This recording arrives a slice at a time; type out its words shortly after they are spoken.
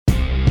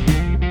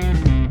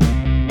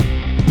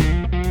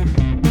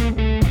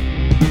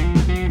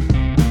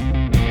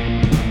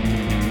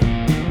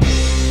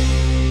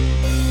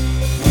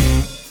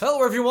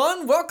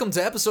everyone. Welcome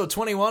to episode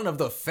 21 of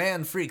the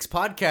Fan Freaks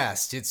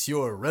podcast. It's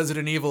your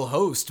Resident Evil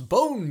host,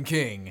 Bone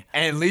King.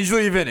 And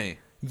Leisurely Vinny.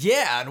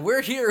 Yeah, and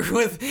we're here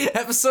with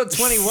episode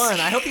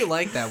 21. I hope you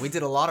like that. We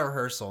did a lot of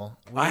rehearsal.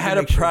 I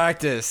had to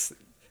practice.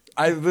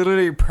 I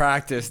literally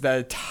practiced that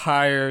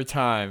entire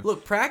time.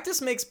 Look, practice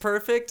makes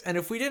perfect, and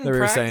if we didn't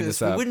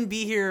practice, we wouldn't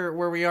be here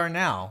where we are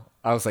now.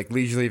 I was like,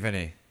 Leisurely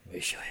Vinny.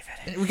 Leisurely Vinny.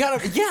 We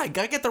gotta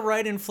get the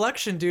right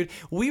inflection, dude.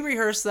 We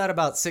rehearsed that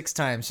about 6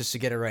 times just to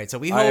get it right. So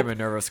I am a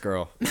nervous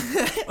girl.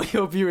 We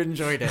hope you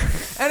enjoyed it.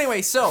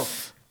 Anyway, so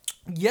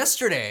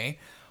yesterday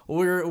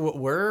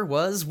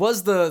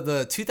was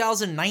the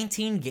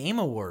 2019 Game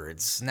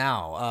Awards.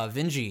 Now,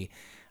 Vinji,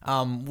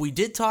 we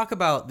did talk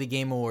about the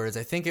Game Awards.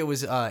 I think it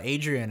was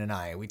Adrian and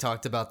I. We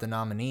talked about the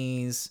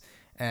nominees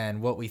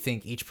and what we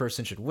think each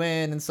person should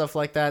win and stuff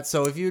like that.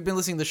 So if you had been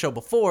listening to the show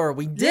before,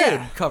 we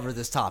did cover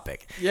this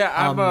topic. Yeah,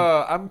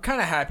 I'm kind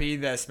of happy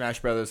that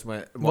Smash Brothers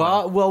won.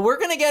 Well, we're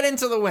gonna get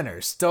into the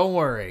winners. Don't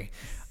worry.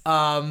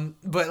 But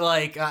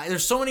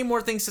there's so many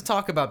more things to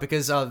talk about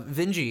because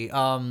Vinji,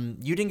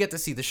 you didn't get to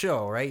see the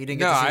show, right? You didn't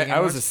get to see the Game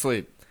Awards? Was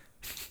asleep.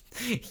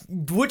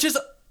 Which is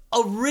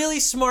a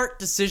really smart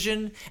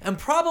decision and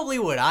probably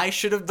what I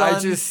should have done.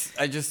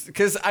 I just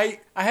because I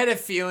had a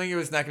feeling it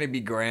was not going to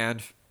be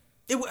grand.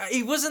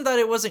 It wasn't that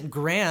it wasn't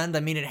grand.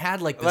 I mean, it had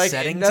the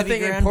setting to be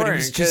grand, important, but it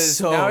was just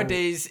so...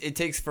 nowadays it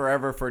takes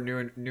forever for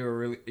new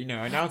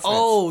announcements.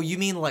 Oh, you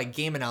mean like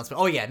game announcement?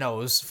 Oh yeah, no, it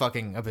was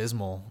fucking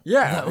abysmal.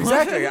 Yeah,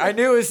 exactly. I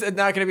knew it was not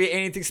going to be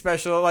anything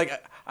special.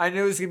 I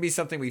knew it was going to be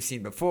something we've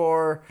seen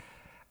before.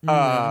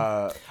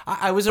 I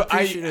was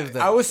appreciative.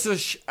 I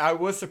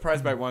was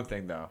surprised by one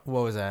thing though.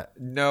 What was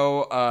that?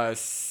 No,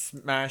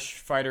 Smash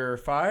Fighter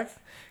 5.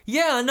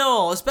 Yeah,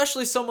 no,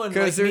 especially someone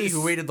like me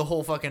who waited the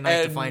whole fucking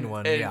night to find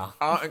one.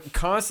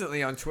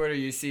 Constantly on Twitter,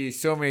 you see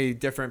so many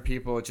different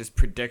people just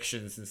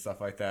predictions and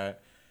stuff like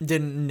that.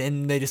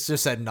 And they just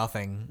said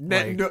nothing.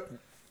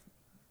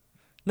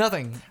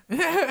 Nothing.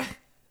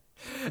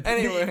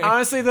 Anyway,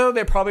 honestly though,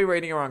 they're probably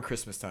waiting around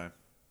Christmas time.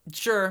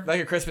 Sure,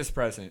 like a Christmas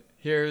present.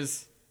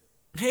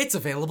 It's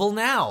available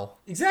now.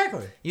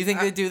 Exactly. You think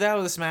they'd do that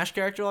with a Smash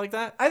character like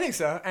that? I think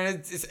so,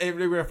 and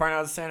we're gonna find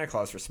out Santa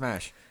Claus for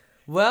Smash.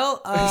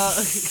 Well,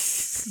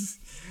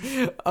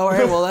 all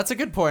right. Well, that's a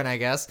good point, I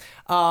guess.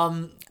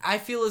 I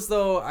feel as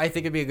though I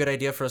think it'd be a good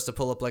idea for us to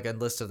pull up a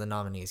list of the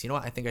nominees. You know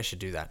what? I think I should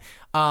do that.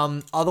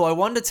 Although I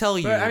wanted to tell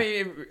you. But, I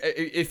mean,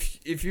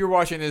 if you're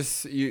watching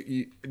this,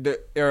 it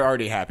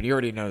already happened. You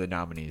already know the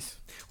nominees.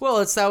 Well,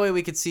 it's that way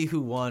we could see who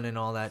won and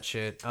all that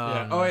shit.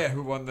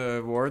 Who won the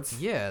awards?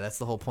 Yeah, that's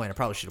the whole point. I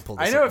probably should have pulled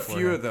this up. I know a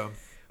few of them,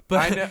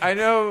 but I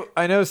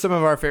know some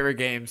of our favorite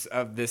games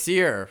of this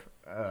year.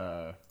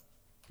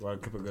 Well, a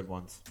couple of good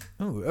ones.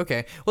 Oh,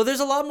 okay. Well,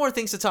 there's a lot more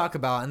things to talk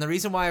about, and the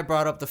reason why I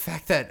brought up the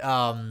fact that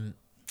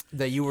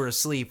that you were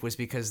asleep was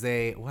because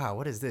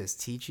what is this?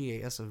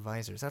 TGAS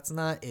advisors. That's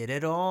not it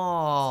at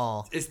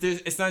all. It's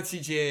not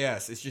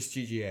TGAS. It's just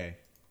TGA.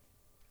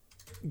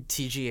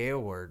 TGA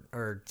award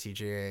or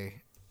TGA.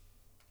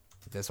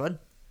 This one.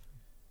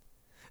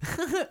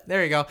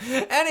 There you go.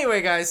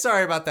 Anyway, guys,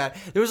 sorry about that.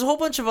 There was a whole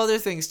bunch of other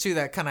things too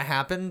that kind of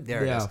happened.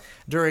 There it is.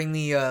 During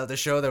the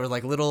show, there were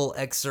little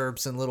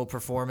excerpts and little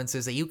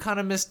performances that you kind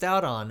of missed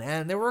out on,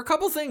 and there were a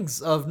couple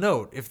things of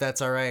note, if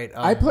that's all right.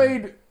 I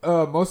played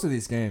most of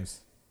these games.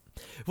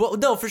 Well,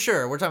 no, for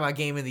sure. We're talking about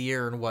Game of the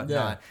Year and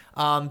whatnot.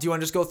 Yeah. Do you want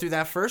to just go through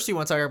that first? Or you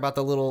want to talk about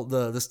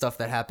the stuff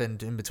that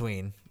happened in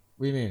between?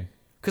 What do you mean?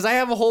 Because I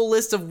have a whole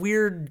list of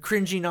weird,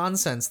 cringy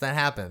nonsense that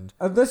happened.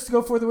 Let's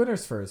go for the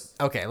winners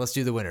first. Okay, let's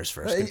do the winners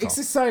first. It's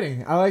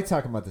exciting. I like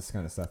talking about this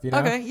kind of stuff. You know?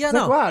 Okay, yeah,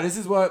 wow, this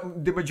is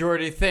what the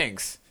majority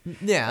thinks.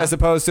 Yeah. As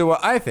opposed to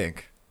what I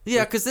think.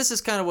 Yeah, because this is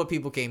kind of what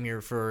people came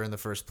here for in the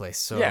first place.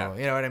 So, yeah.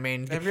 You know what I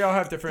mean? And we all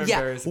have different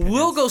various opinions.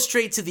 We'll go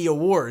straight to the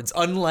awards,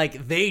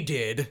 unlike they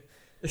did.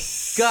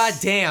 God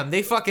damn,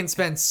 they fucking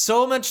spent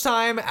so much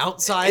time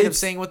outside of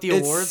saying what the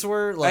awards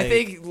were. I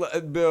think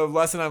the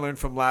lesson I learned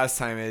from last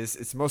time is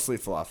it's mostly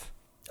fluff.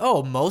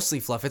 Oh, mostly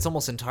fluff. It's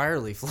almost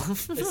entirely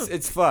fluff.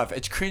 It's fluff.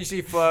 It's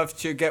cringy fluff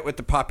to get with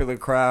the popular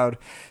crowd.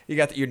 You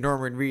got your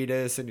Norman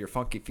Reedus and your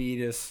Funky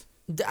Fetus.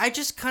 I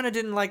just kind of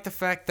didn't like the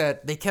fact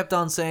that they kept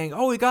on saying,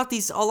 "Oh, we got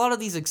a lot of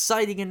these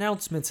exciting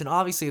announcements," and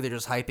obviously they're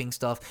just hyping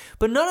stuff.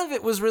 But none of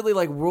it was really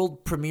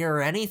world premiere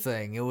or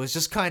anything. It was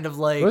just kind of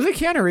Was it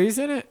Keanu Reeves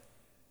in it?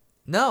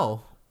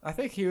 No. I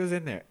think he was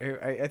in there.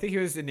 I think he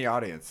was in the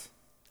audience.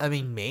 I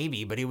mean,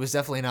 maybe, but he was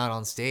definitely not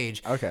on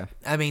stage. Okay.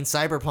 I mean,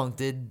 Cyberpunk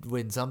did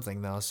win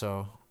something, though,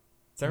 so...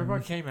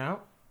 Cyberpunk came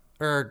out?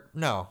 Or,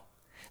 no.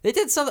 They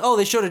did something... Oh,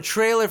 they showed a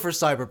trailer for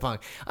Cyberpunk.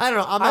 I don't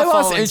know. I'm not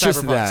following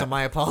Cyberpunk, so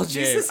my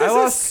apologies. Yeah, I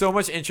lost so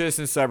much interest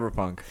in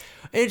Cyberpunk.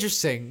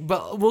 Interesting,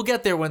 but we'll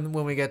get there when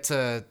we get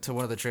to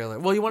one of the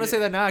trailers. Well, you want to say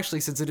that now,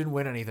 actually, since it didn't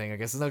win anything. I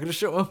guess it's not going to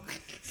show up.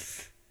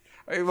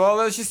 Well,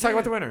 let's just talk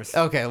about the winners.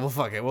 Okay, well,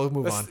 fuck it. We'll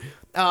move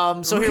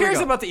on. So who cares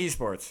about the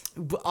esports?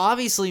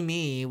 Obviously,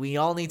 me. We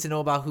all need to know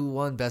about who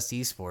won Best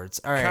Esports.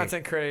 All right.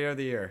 Content Creator of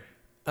the Year.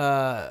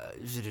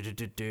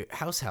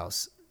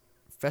 House.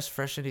 Best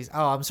fresh indies.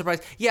 Oh, I'm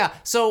surprised. Yeah,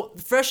 so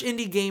fresh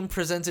indie game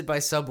presented by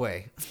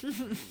Subway.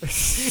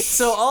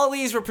 So all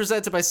these were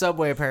presented by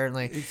Subway,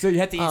 apparently. So you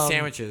had to eat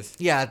sandwiches.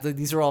 Yeah,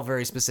 these are all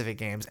very specific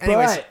games.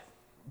 Anyways,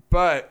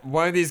 but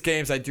one of these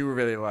games I do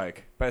really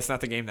like, but it's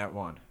not the game that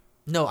won.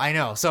 no, I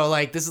know. So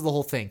like, this is the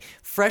whole thing.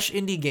 Fresh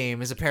indie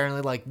game is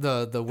apparently like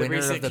the winner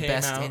of the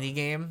best indie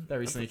game That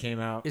recently came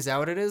out. Is that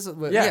what it is?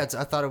 Yeah.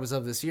 I thought it was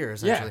of this year,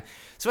 essentially.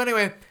 So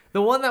anyway,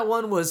 the one that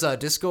won was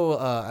Disco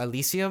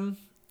Elysium.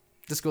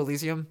 Disco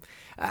Elysium.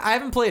 I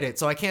haven't played it,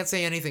 so I can't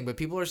say anything, but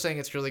people are saying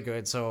it's really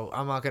good, so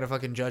I'm not going to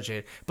fucking judge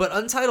it. But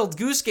Untitled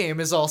Goose Game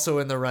is also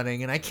in the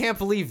running, and I can't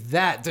believe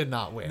that did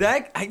not win.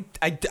 That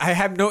I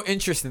have no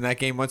interest in that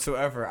game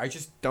whatsoever. I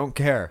just don't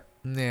care.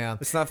 Yeah.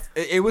 It's not.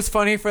 It was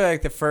funny for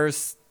like the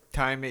first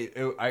time it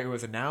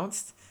was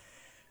announced,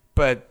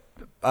 but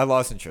I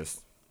lost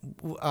interest.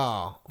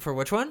 Oh, for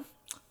which one?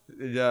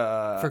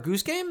 For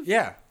Goose Game?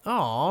 Yeah.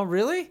 Oh,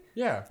 really?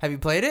 Yeah. Have you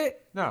played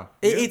it? No.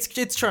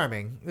 It's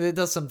charming. It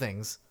does some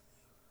things.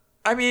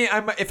 I mean,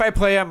 if I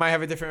play, I might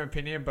have a different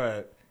opinion,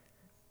 but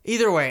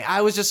either way,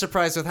 I was just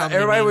surprised with how many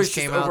everybody memes was just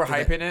came out.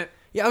 overhyping it.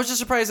 Yeah, I was just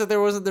surprised that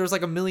there was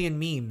like a million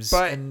memes,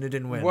 and it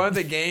didn't win. One of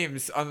the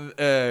games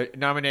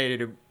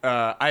nominated,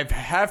 I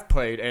have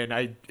played,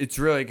 and it's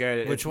really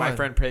good. Which it's one? My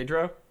Friend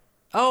Pedro.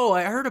 Oh,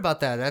 I heard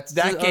about that.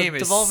 That game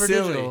is Devolver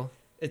silly. Digital.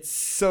 It's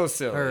so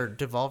silly. Or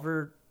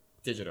Devolver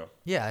Digital.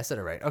 Yeah, I said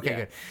it right. Okay, Yeah.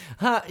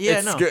 good. Yeah,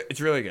 It's no. good. It's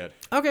really good.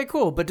 Okay,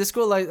 cool. But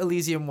Disco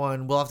Elysium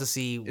one, we'll have to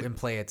see and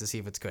play it to see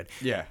if it's good.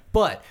 Yeah.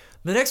 But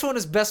the next one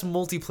is best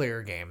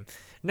multiplayer game.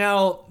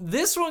 Now,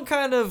 this one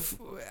kind of,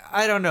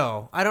 I don't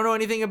know. I don't know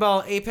anything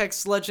about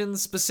Apex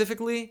Legends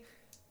specifically,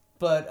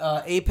 but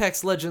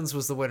Apex Legends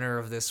was the winner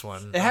of this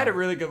one. It had a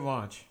really good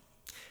launch.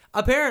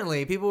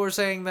 Apparently, people were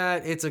saying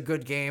that it's a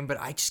good game, but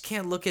I just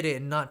can't look at it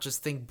and not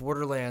just think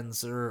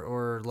Borderlands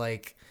or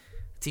like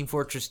Team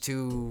Fortress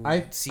 2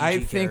 CG I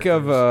think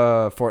characters.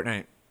 of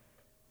Fortnite.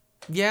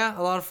 Yeah,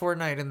 a lot of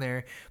Fortnite in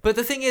there. But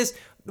the thing is,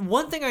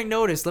 one thing I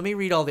noticed, let me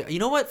read all the... You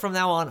know what? From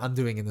now on, I'm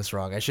doing this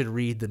wrong. I should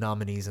read the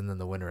nominees and then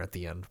the winner at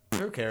the end.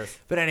 Who cares?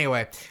 But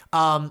anyway,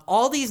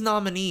 all these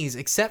nominees,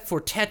 except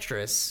for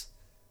Tetris,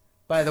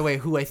 by the way,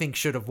 who I think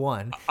should have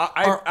won,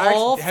 are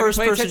all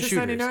first-person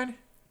shooters. 99?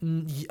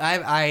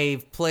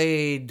 I've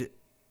played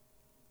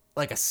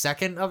like a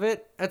second of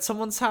it at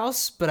someone's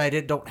house, but I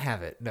don't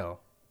have it, no.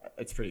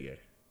 It's pretty good.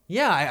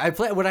 Yeah, I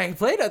played. When I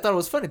played, I thought it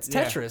was fun. It's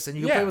Yeah. Tetris, and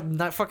you can play with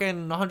not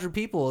fucking 100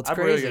 people. It's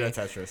crazy. I'm really good at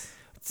Tetris.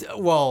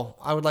 Well,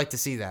 I would like to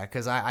see that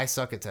because I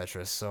suck at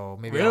Tetris, so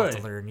maybe I'll have to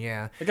Really? learn.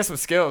 Yeah. I got some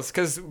skills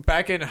because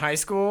back in high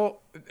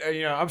school,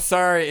 I'm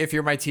sorry if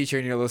you're my teacher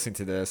and you're listening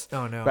to this.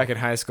 Oh, no. Back in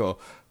high school,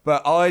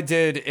 but all I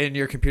did in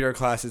your computer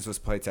classes was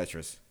play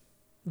Tetris.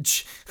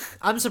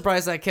 I'm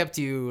surprised that kept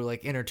you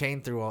like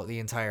entertained throughout the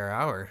entire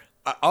hour.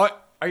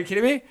 Are you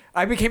kidding me?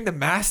 I became the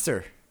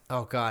master.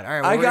 Oh God!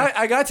 All right. Well,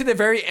 I got to the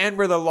very end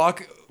where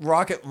the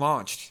rocket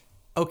launched.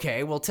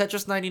 Okay. Well,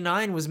 Tetris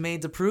 99 was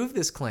made to prove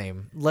this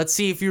claim. Let's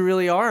see if you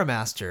really are a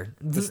master.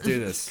 Let's do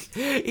this.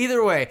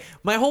 Either way,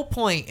 my whole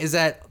point is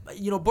that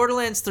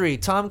Borderlands 3,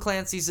 Tom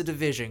Clancy's The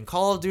Division,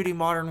 Call of Duty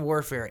Modern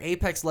Warfare,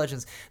 Apex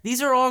Legends.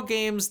 These are all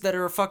games that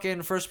are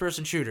fucking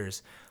first-person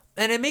shooters.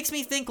 And it makes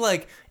me think,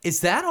 like, is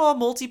that all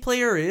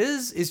multiplayer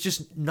is? Is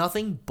just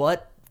nothing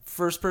but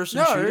first-person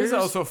shooters? No, there's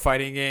also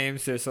fighting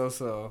games. There's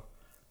also...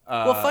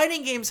 well,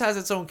 fighting games has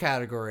its own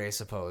category, I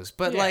suppose.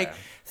 But, Yeah. like,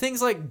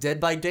 things like Dead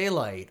by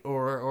Daylight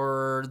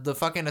or the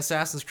fucking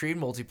Assassin's Creed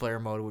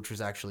multiplayer mode, which was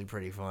actually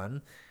pretty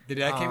fun. Did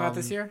that came out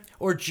this year?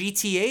 Or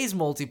GTA's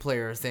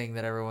multiplayer thing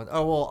that everyone...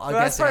 Oh, well, I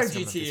Well, guess that's part it of has to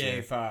come out this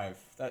year. GTA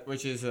 5,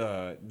 which is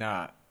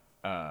not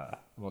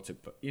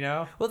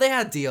multiplayer. Well, they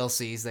had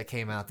DLCs that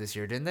came out this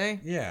year, didn't they?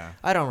 Yeah.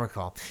 I don't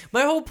recall.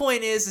 My whole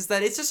point is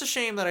that it's just a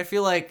shame that I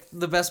feel like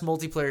the best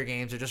multiplayer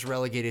games are just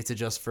relegated to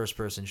just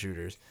first-person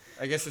shooters.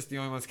 I guess it's the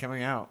only ones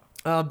coming out.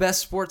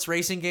 Best sports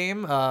racing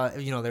game.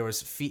 There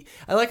was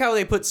I like how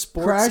they put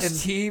sports Crash and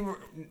Team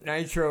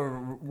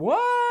Nitro.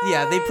 What?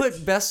 yeah, they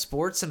put best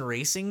sports and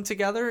racing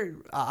together.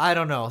 I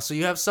don't know. So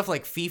you have stuff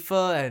like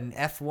FIFA and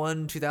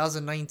F1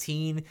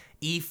 2019,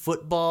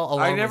 eFootball.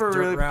 I never with Dirt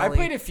really. Rally. I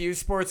played a few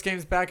sports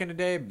games back in the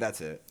day, but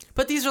that's it.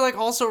 But these are like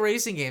also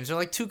racing games. They're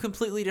like two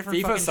completely different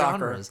FIFA fucking soccer.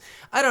 genres.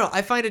 I don't know.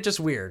 I find it just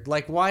weird.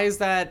 Like, why is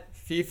that?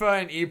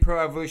 FIFA and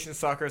ePro Evolution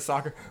Soccer.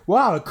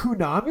 Wow,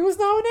 Konami was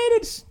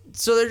nominated?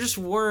 So there just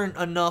weren't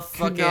enough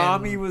fucking.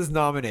 Konami was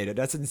nominated.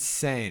 That's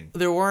insane.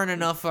 There weren't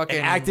enough fucking.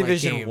 And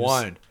Activision games.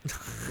 won.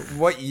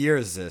 What year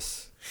is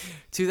this?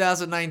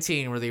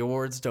 2019, where the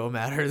awards don't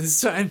matter this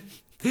time.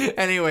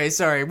 Anyway,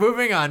 sorry.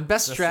 Moving on.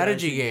 Best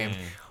strategy game.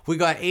 We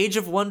got Age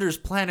of Wonders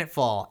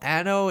Planetfall,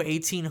 Anno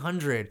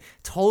 1800,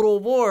 Total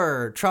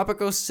War,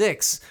 Tropico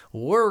 6,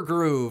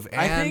 Wargroove,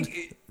 and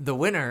the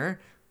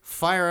winner,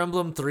 Fire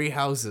Emblem Three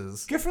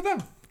Houses. Good for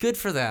them. Good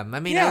for them. I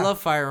mean, Yeah. I love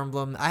Fire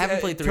Emblem. I haven't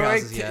played Three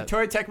Houses yet.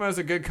 Toei Tecmo is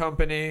a good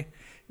company.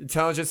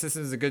 Intelligent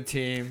Systems is a good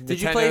team.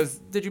 Did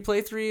you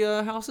play Three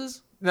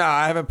Houses? No,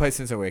 I haven't played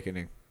since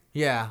Awakening.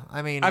 Yeah,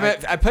 I mean,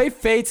 I played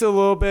Fates a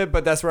little bit,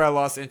 but that's where I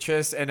lost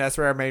interest, and that's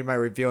where I made my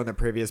reveal in the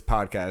previous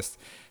podcast.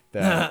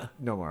 that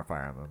no more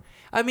Fire Emblem.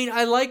 I mean,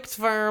 I liked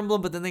Fire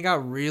Emblem, but then they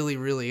got really,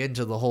 really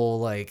into the whole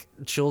like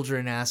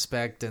children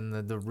aspect and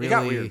the really. It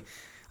got weird.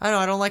 I don't know.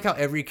 I don't like how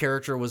every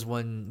character was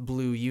one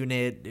blue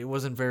unit. It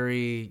wasn't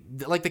very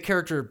like the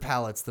character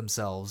palettes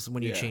themselves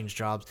when you change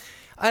jobs.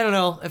 I don't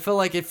know. I felt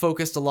like it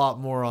focused a lot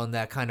more on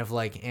that kind of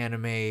like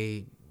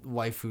anime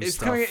waifu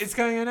stuff. It's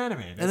coming in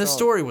anime, and the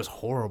story was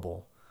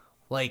horrible.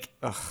 Like,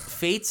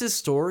 Fates'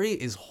 story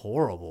is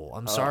horrible.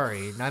 I'm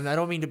sorry. I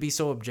don't mean to be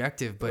so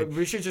objective, but...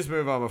 We should just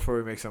move on before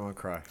we make someone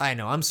cry. I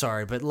know. I'm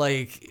sorry, but,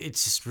 like,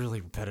 it's just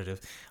really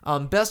repetitive.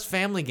 Best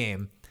family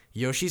game.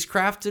 Yoshi's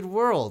Crafted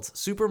World.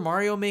 Super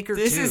Mario Maker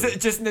 2. This is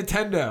just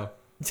Nintendo.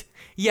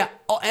 Yeah.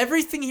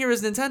 Everything here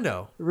is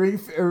Nintendo. Ring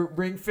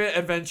Fit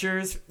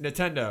Adventures,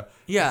 Nintendo.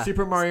 Yeah.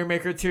 Super Mario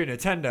Maker 2,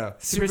 Nintendo.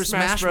 Super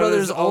Smash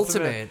Bros.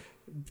 Ultimate.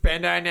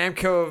 Bandai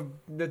Namco,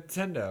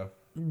 Nintendo.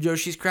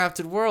 Yoshi's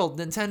Crafted World,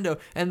 Nintendo.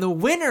 And the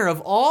winner of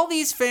all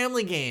these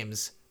family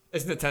games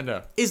is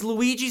Nintendo. Is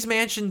Luigi's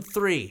Mansion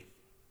 3.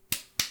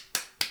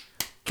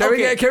 Can we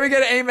get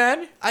an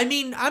amen? I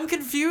mean, I'm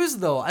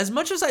confused though. As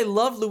much as I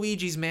love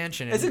Luigi's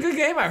Mansion, it's a good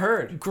game, I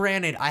heard.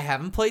 Granted, I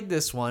haven't played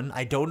this one.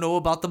 I don't know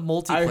about the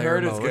multiplayer mode. I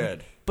heard it's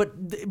good.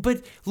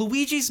 But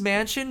Luigi's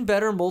Mansion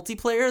better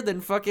multiplayer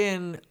than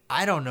fucking,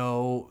 I don't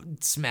know,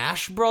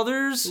 Smash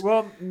Brothers?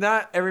 Well,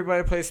 not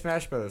everybody plays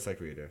Smash Brothers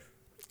like we do.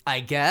 I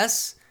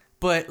guess.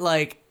 But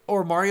like,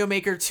 or Mario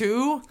Maker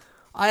 2?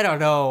 I don't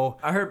know.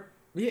 I heard...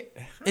 Yeah.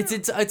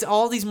 It's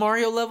all these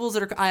Mario levels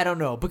that are... I don't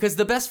know. Because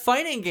the best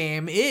fighting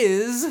game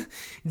is...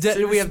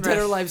 we have Dead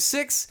or Alive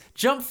 6,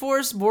 Jump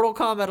Force, Mortal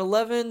Kombat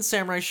 11,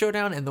 Samurai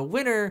Showdown, and the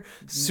winner,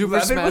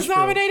 Super Smash Bros. Was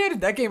nominated?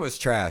 That game was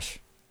trash.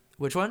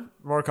 Which one?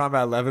 Mortal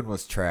Kombat 11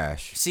 was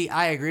trash. See,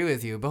 I agree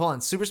with you. But hold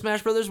on. Super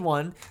Smash Bros.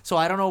 won. So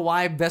I don't know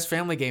why Best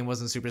Family Game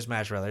wasn't Super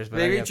Smash Bros. But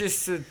maybe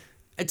just...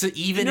 to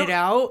even it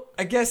out?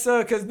 I guess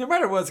so, because no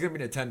matter what, it's going to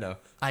be Nintendo.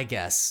 I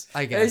guess.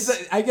 I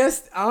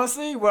guess,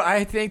 honestly, what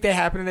I think they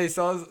happened and they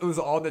saw it was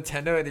all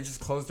Nintendo and they just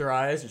closed their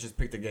eyes and just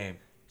picked a game.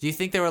 Do you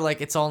think they were like,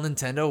 it's all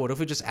Nintendo? What if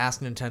we just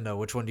ask Nintendo,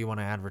 which one do you want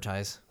to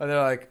advertise? And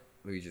they're like,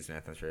 Luigi's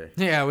Mansion 3.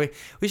 Yeah,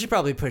 we should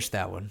probably push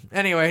that one.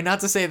 Anyway, not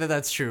to say that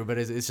that's true, but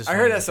it's just... I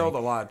heard that sold a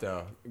lot,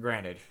 though,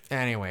 granted.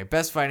 Anyway,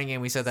 best fighting game,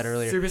 we said that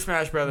earlier. Super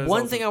Smash Brothers.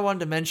 One thing I wanted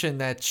to mention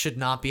that should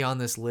not be on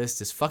this list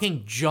is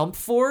fucking Jump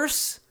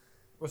Force.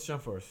 What's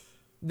Jump Force?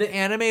 The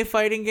anime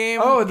fighting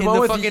game in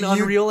the fucking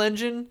Unreal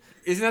Engine.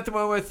 Isn't that the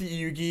one with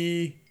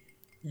Yu-Gi-Oh,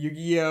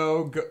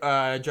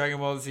 Dragon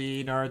Ball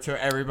Z, Naruto,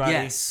 everybody?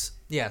 Yes.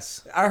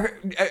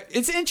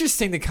 It's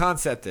interesting, the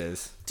concept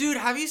is. Dude,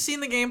 have you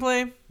seen the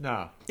gameplay?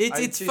 No.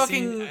 It's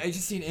fucking... I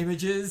just seen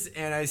images,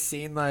 and I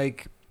seen,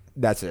 like...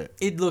 That's it.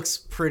 It looks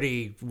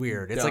pretty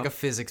weird. It's like a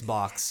physics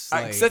box.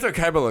 Seto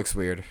Kaiba looks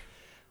weird.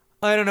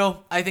 I don't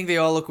know. I think they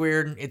all look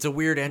weird. It's a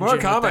weird engine.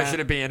 Mortal Kombat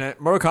shouldn't be in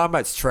it. Mortal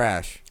Kombat's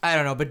trash. I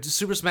don't know, but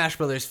Super Smash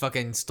Brothers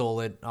fucking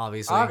stole it,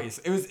 obviously.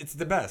 It's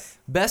the best.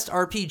 Best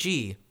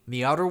RPG,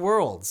 The Outer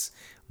Worlds,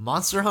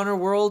 Monster Hunter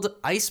World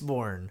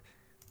Iceborne,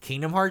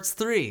 Kingdom Hearts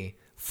 3,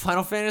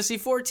 Final Fantasy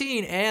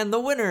 14, and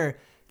the winner,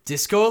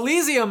 Disco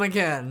Elysium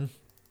again.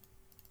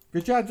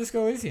 Good job,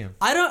 Disco Elysium.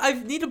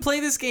 I need to play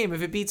this game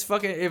if it beats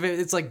if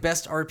it's like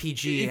best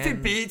RPG. If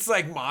it beats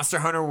like Monster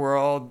Hunter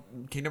World,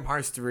 Kingdom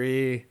Hearts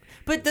 3.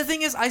 But the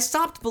thing is, I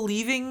stopped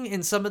believing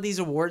in some of these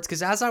awards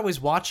because as I was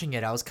watching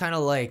it, I was kind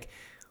of like,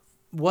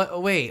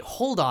 "What? Wait,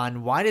 hold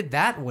on. Why did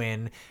that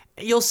win?"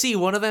 You'll see.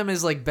 One of them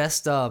is like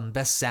best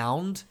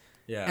sound.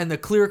 Yeah. And the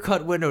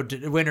clear-cut winner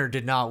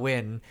did not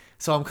win.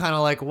 So I'm kind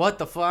of like, what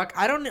the fuck?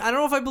 I don't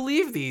know if I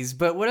believe these,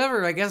 but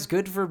whatever. I guess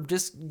good for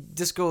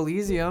Disco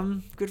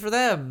Elysium. Good for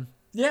them.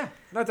 Yeah,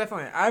 no,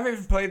 definitely. I haven't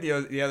even played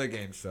the other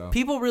games, so.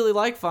 People really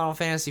like Final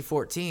Fantasy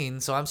 14,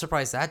 so I'm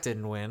surprised that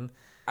didn't win.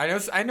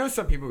 I know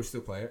some people who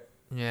still play it.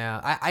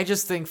 Yeah, I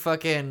just think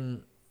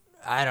fucking,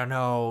 I don't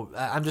know.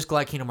 I'm just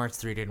glad Kingdom Hearts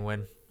 3 didn't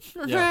win.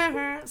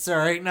 Yeah.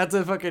 Sorry, not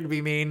to fucking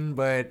be mean,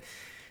 but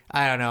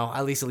I don't know.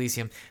 At least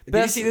Elysium. Did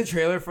you see the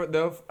trailer for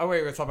though? Oh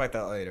wait, we'll talk about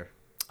that later.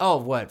 Oh,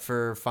 what?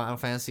 For Final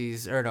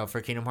Fantasies, or no,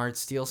 for Kingdom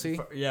Hearts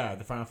DLC? Yeah,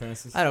 the Final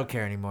Fantasies. I don't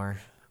care anymore.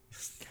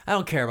 I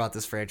don't care about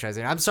this franchise.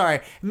 I'm sorry.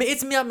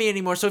 It's not me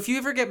anymore. So if you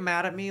ever get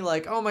mad at me,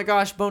 like, oh my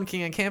gosh, Bone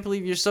King, I can't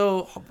believe you're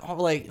so,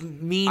 like,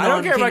 mean on Kingdom Hearts. I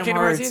don't care about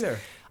Kingdom Hearts either.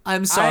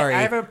 I'm sorry.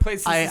 I haven't played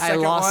since the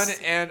second one,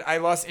 and I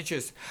lost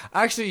interest.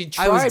 Actually,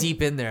 I was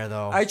deep in there,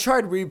 though. I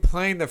tried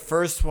replaying the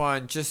first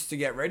one just to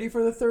get ready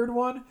for the third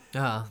one.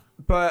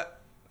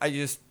 But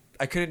I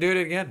couldn't do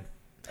it again.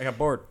 I got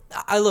bored.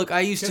 I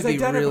used to be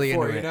really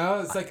into it. You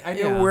know, it's like I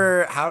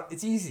know how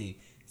it's easy.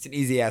 It's an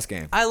easy ass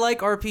game. I like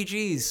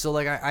RPGs, so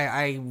like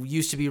I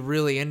used to be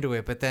really into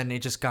it, but then it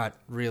just got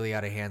really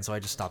out of hand, so I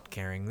just stopped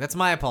caring. That's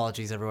my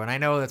apologies, everyone. I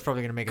know that's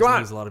probably gonna make us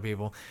lose a lot of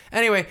people.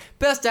 Anyway,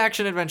 best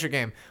action adventure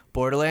game: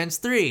 Borderlands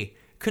 3,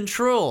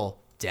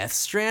 Control, Death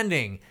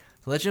Stranding,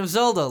 Legend of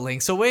Zelda: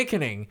 Link's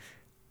Awakening,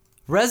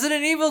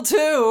 Resident Evil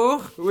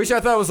 2. Which I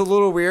thought was a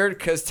little weird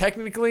because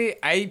technically,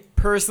 I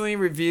personally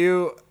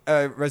review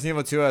Resident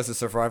Evil 2 as a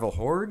survival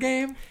horror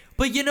game.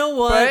 But you know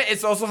what? But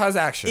it also has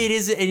action. It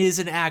is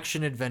an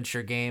action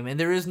adventure game, and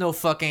there is no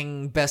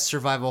fucking best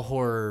survival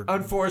horror.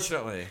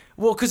 Unfortunately.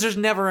 Well, because there's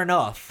never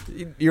enough.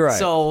 You're right.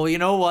 So you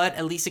know what?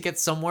 At least it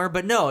gets somewhere.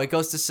 But no, it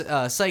goes to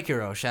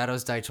Sekiro: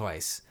 Shadows Die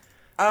Twice.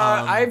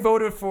 I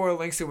voted for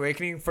Link's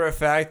Awakening for the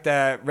fact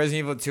that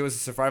Resident Evil 2 was a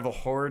survival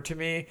horror to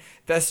me.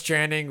 Death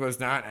Stranding was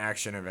not an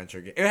action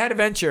adventure game. It had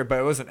adventure, but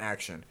it wasn't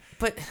action.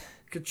 But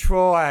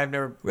Control, I've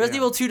never... Resident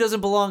Evil 2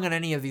 doesn't belong on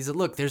any of these.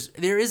 Look,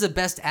 there is a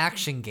best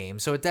action game,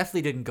 so it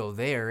definitely didn't go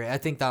there. I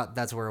think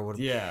that's where it would...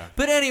 Yeah.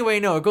 But anyway,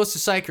 no, it goes to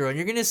Sekiro, and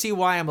you're going to see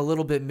why I'm a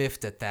little bit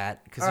miffed at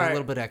that, because they're a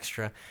little bit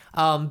extra.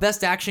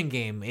 Best action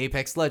game,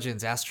 Apex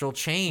Legends, Astral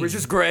Chain. Which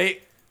is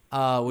great.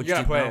 Which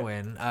did not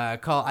win.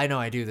 I know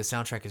I do. The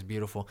soundtrack is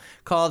beautiful.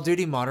 Call of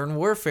Duty Modern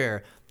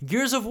Warfare,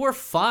 Gears of War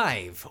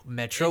 5,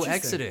 Metro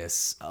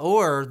Exodus,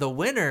 or the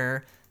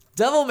winner...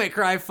 Devil May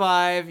Cry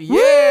 5,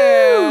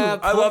 yeah!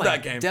 I love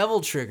that game.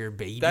 Devil Trigger,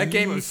 baby. That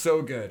game was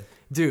so good.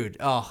 Dude,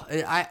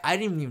 I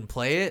didn't even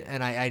play it,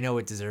 and I know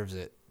it deserves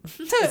it.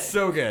 It's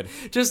so good.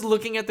 Just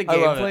looking at the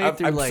gameplay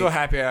through I'm so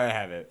happy I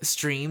have it.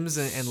 Streams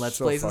and Let's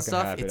Plays and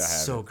stuff,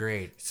 it's so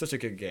great. It's such a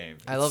good game.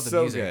 I love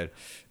the music.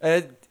 So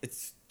good.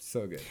 It's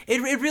so good.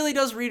 It really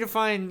does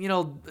redefine,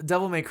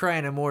 Devil May Cry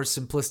in a more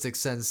simplistic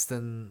sense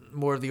than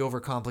more of the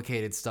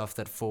overcomplicated stuff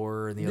that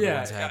 4 and the other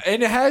ones have.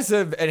 And it has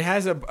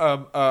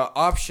a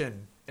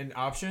option in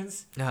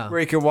options where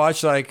you can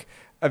watch like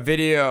a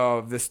video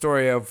of the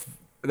story of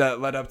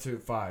that led up to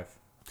 5.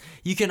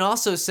 You can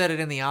also set it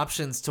in the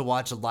options to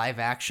watch live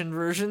action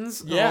versions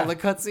of all the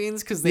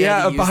cutscenes because they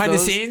behind the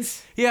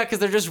scenes. Yeah, because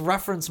they're just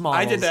reference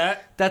models. I did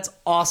that. That's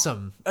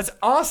awesome. That's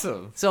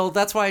awesome. So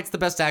that's why it's the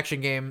best action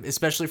game,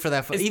 especially for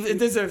that. It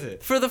deserves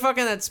it for the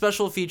fucking that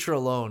special feature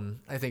alone.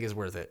 I think is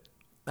worth it.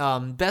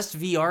 Best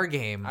VR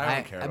game. I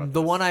don't care about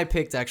the one I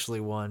picked actually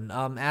won.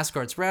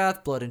 Asgard's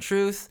Wrath, Blood and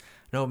Truth,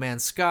 No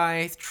Man's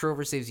Sky,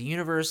 Trover Saves the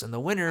Universe, and the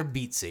winner,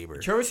 Beat Saber.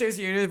 Trover Saves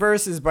the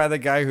Universe is by the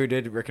guy who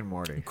did Rick and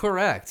Morty.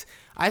 Correct.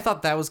 I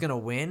thought that was going to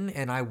win,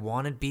 and I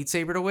wanted Beat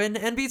Saber to win,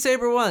 and Beat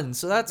Saber won,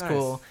 so that's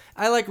cool.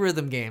 I like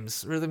rhythm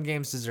games. Rhythm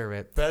games deserve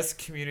it. Best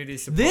community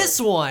support.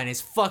 This one is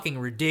fucking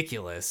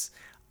ridiculous.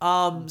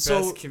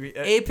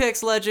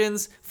 Apex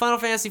Legends, Final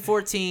Fantasy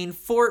XIV,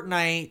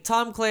 Fortnite,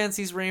 Tom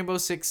Clancy's Rainbow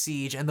Six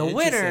Siege, and the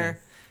winner,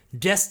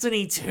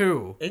 Destiny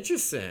 2.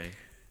 Interesting.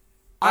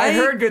 I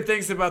heard good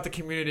things about the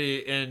community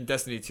in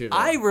Destiny 2. Though.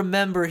 I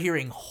remember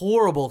hearing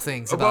horrible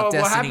things about Destiny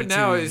 2. What happened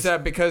now is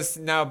that because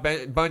now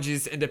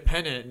Bungie's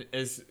independent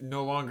is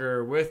no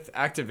longer with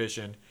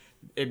Activision,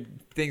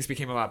 things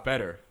became a lot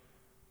better.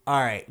 All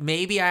right,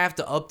 maybe I have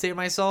to update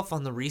myself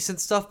on the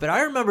recent stuff, but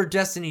I remember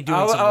Destiny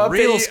doing some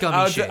real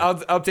scummy shit. I'll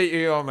update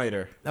you on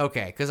later.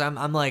 Okay, because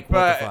I'm like,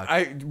 what the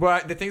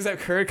fuck? The things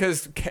I've heard,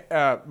 because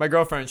my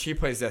girlfriend, she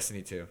plays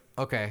Destiny 2.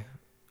 Okay.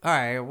 All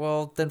right,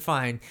 well, then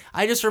fine.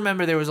 I just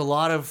remember there was a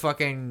lot of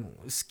fucking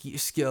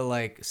sleazy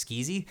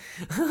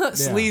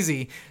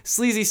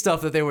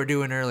stuff that they were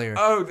doing earlier.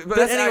 Oh, but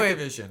that's anyway,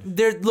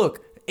 Activision.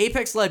 Look,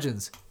 Apex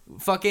Legends,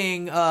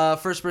 fucking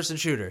first-person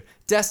shooter.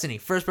 Destiny,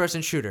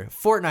 first-person shooter.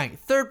 Fortnite,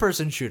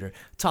 third-person shooter.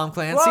 Tom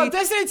Clancy. Well,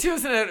 Destiny 2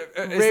 isn't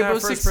a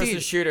first-person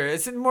shooter.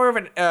 It's more of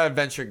an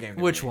adventure game.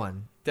 Which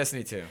one?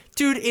 Destiny 2.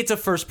 Dude, it's a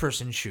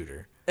first-person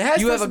shooter.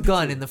 You have a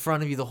gun in the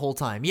front of you the whole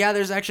time. Yeah,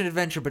 there's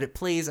action-adventure, but it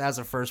plays as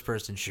a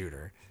first-person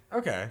shooter.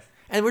 Okay.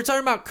 And we're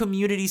talking about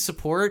community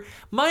support.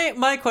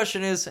 My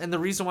question is, and the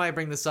reason why I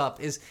bring this up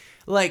is,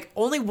 like,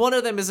 only one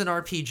of them is an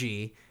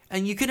RPG,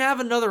 and you can have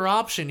another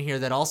option here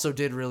that also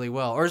did really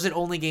well. Or is it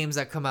only games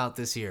that come out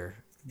this year?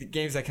 The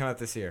games that come out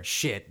this year.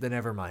 Shit, then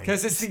never mind.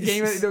 Because it's the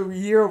Game of the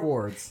Year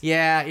awards.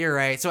 Yeah, you're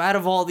right. So out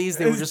of all these,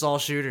 they were just all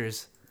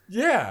shooters.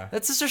 Yeah.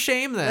 That's just a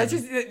shame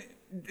then.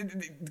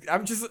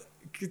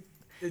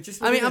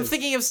 I'm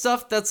thinking of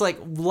stuff that's like,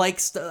 all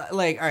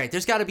right,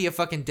 there's got to be a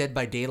fucking Dead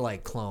by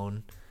Daylight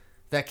clone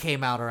that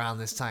came out around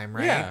this time,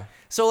 right? Yeah.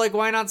 So, like,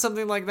 why not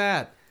something like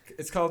that?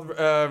 It's called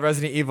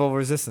Resident Evil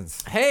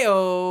Resistance.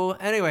 Hey-oh.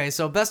 Anyway,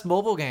 so best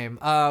mobile game.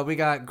 We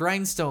got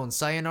Grindstone,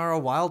 Sayonara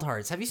Wild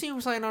Hearts. Have you seen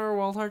Sayonara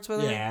Wild Hearts, by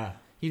the way? Yeah.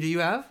 Do you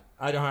have?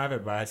 I don't have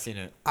it, but I've seen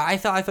it. I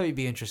thought you'd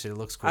be interested. It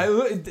looks cool.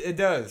 It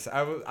does.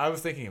 I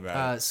was thinking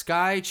about it.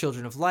 Sky,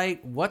 Children of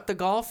Light, What the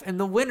Golf, and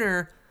the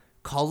winner,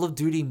 Call of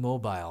Duty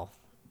Mobile.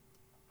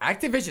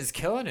 Activision's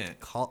killing it.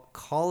 Call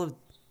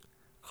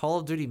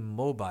of Duty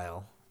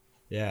Mobile.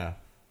 Yeah.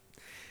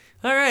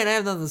 All right, I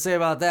have nothing to say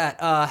about that.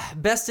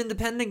 Best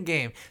independent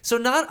game. So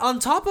not on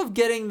top of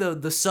getting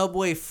the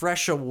Subway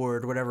Fresh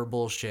Award, whatever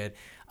bullshit.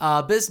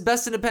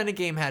 Best independent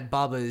game had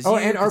Baba Is You,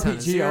 and Katana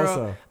RPG Zero,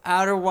 also.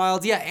 Outer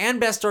Wilds, and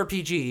best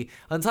RPG.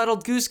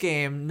 Untitled Goose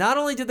Game. Not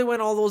only did they win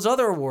all those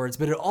other awards,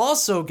 but it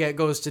also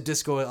goes to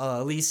Disco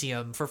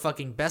Elysium for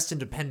fucking best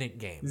independent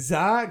game.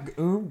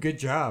 Good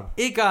job.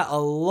 It got a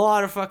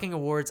lot of fucking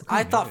awards.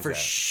 I thought for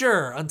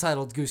sure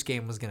Untitled Goose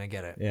Game was gonna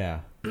get it.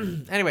 Yeah.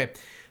 Anyway,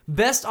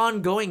 best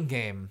ongoing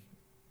game.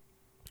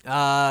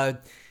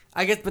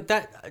 I guess, but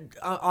that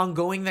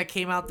ongoing that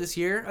came out this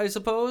year, I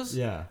suppose.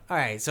 Yeah. All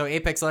right, so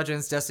Apex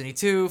Legends, Destiny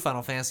 2,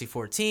 Final Fantasy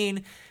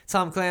 14,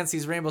 Tom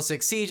Clancy's Rainbow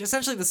Six Siege,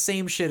 essentially the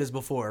same shit as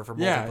before for multiplayer.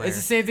 Yeah, it's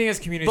the same thing as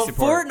community but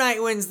support.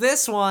 Fortnite wins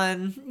this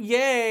one.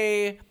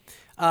 Yay!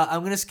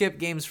 I'm gonna skip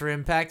games for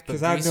Impact, but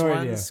 'Cause I have Grease no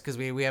idea. ones because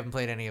we haven't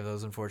played any of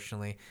those,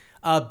 unfortunately.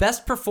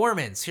 Best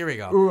performance. Here we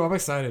go. Ooh, I'm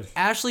excited.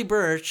 Ashley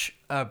Birch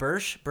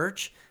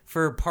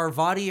for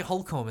Parvati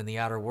Holcomb in The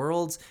Outer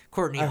Worlds.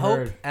 Courtney I Hope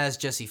heard. as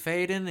Jesse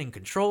Faden in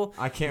Control.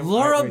 I can't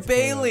Laura wait to play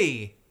that.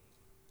 Bailey.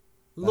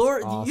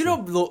 Laura, awesome. you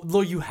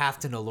know, you have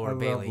to know Laura I love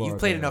Bailey. Laura You've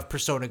played Bailey. enough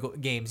Persona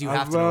games. You I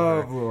have to know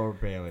love her. Laura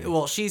Bailey.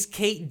 Well, she's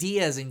Kate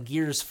Diaz in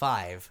Gears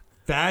 5.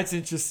 That's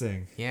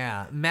interesting.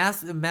 Yeah.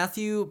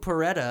 Matthew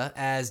Peretta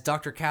as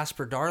Dr.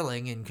 Casper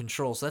Darling in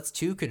Control. So that's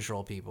 2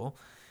 Control people.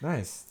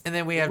 Nice. And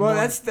then we have Well,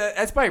 more.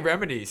 that's by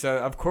Remedy, so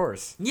of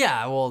course.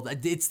 Yeah, well,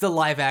 it's the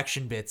live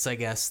action bits, I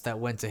guess, that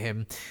went to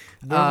him.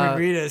 Norman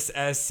Reedus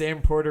as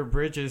Sam Porter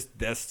Bridges,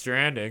 Death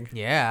Stranding,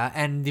 Yeah,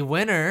 and the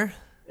winner.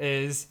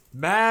 is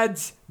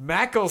Mads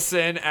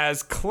Mikkelsen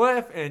as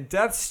Cliff in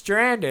Death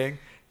Stranding.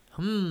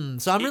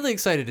 So I'm really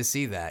excited to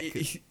see that.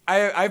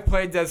 I've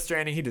played Death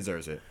Stranding. He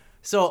deserves it.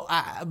 So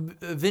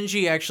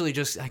Vinji actually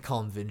I call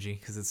him Vinji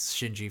because it's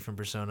Shinji from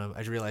Persona.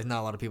 I realize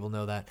not a lot of people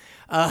know that.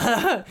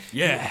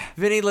 Yeah.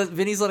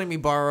 Vinny's letting me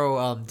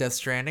borrow Death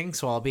Stranding,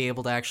 so I'll be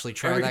able to actually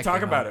try And we that can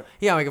talk game about out. it.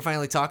 Yeah, we can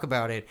finally talk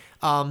about it.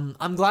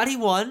 I'm glad he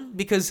won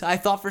because I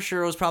thought for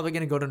sure it was probably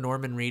going to go to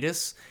Norman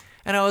Reedus.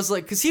 And I was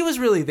like, because he was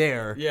really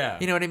there. Yeah.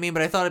 You know what I mean?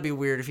 But I thought it'd be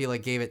weird if he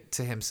like gave it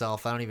to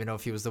himself. I don't even know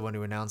if he was the one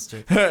who announced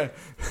it. The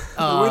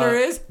winner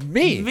is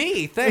me.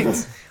 Me,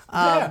 thanks.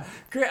 Yeah,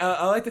 great.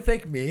 I'd like to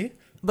thank me.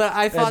 But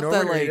I thought that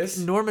Norman like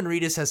Reedus. Norman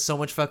Reedus has so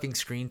much fucking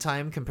screen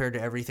time compared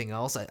to everything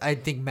else. I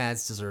think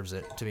Mads deserves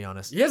it, to be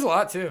honest. He has a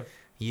lot too.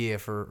 Yeah,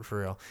 for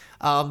real.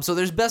 So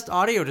there's best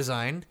audio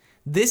design.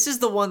 This is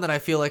the one that I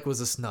feel like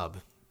was a snub.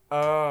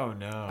 Oh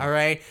no. All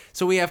right.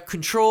 So we have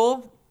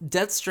Control,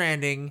 Death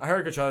Stranding, I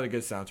heard Control had a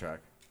good soundtrack.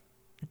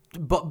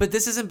 but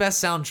this isn't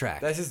best soundtrack.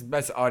 That's his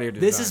best audio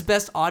design. This is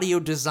best audio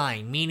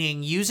design,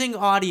 meaning using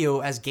audio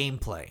as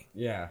gameplay.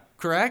 Yeah.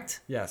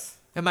 Correct? Yes.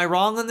 Am I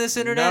wrong on this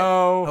internet?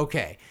 No.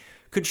 Okay.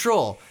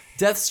 Control,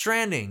 Death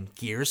Stranding,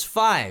 Gears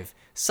 5,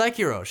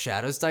 Sekiro,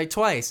 Shadows Die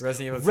Twice,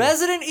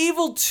 Resident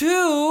Evil Evil 2.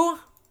 2,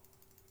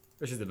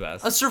 Which is the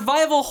best. a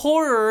survival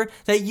horror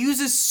that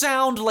uses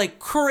sound like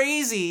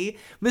crazy,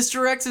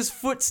 Mr. X's Death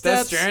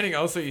footsteps. Stranding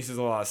also uses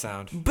a lot of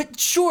sound. But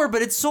sure,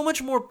 but it's so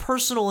much more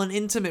personal and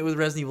intimate with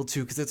Resident Evil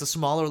 2 because it's a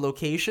smaller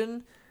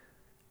location.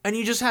 And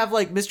you just have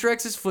like Mr.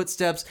 X's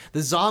footsteps,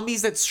 the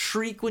zombies that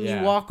shriek when you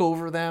Yeah. walk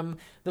over them,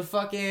 the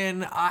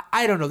fucking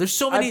I don't know. There's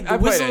so many I played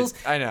it. whistles.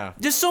 I know.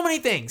 Just so many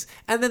things.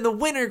 And then the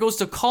winner goes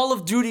to Call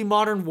of Duty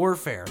Modern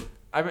Warfare.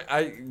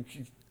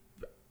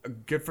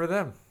 Good for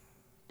them.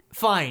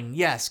 Fine,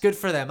 yes, good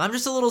for them. I'm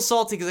just a little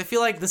salty because I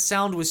feel like the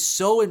sound was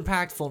so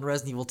impactful in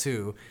Resident Evil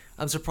 2.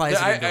 I'm surprised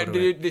it didn't go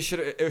to it.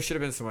 It should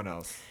have been someone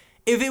else.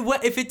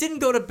 If it didn't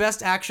go to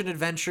Best Action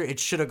Adventure, it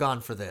should have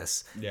gone for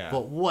this. Yeah.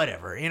 But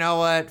whatever. You know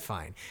what?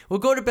 Fine. We'll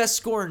go to Best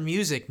Score in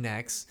Music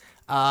next,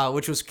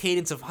 which was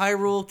Cadence of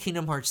Hyrule,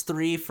 Kingdom Hearts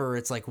 3 for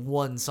its like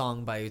one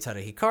song by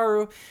Utada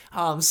Hikaru,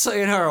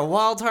 Sayonara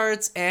Wild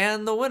Hearts,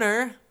 and the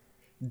winner.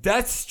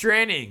 Death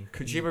Stranding,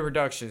 Kojima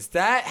Productions.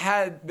 That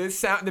had this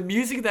sound. The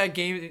music of that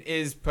game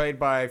is played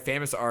by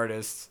famous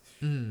artists,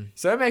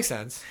 so that makes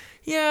sense.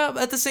 Yeah,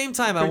 at the same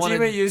time,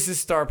 Kojima uses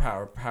star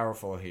power,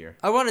 powerful here.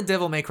 I wanted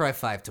Devil May Cry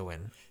 5 to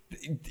win.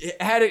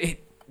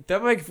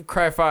 Devil May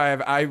Cry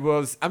 5.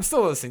 I'm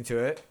still listening to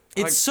it.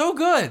 It's so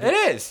good. It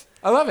is.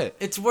 I love it.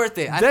 It's worth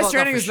it. Death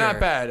Stranding is not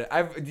bad.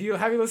 Have you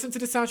listened to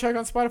the soundtrack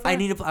on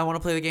Spotify? I want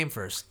to play the game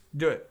first.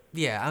 Do it.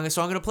 Yeah,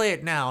 so I'm gonna play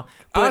it now.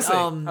 But Honestly,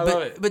 I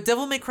love it. But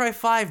Devil May Cry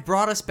 5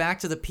 brought us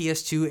back to the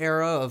PS2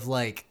 era of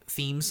like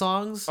theme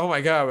songs. Oh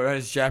my god, when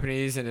it's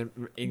Japanese and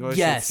English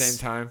at the same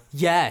time.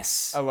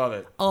 Yes. I love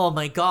it. Oh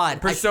my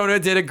god. Persona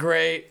did it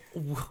great.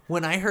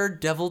 When I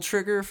heard Devil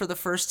Trigger for the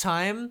first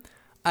time,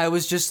 I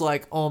was just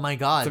like, oh my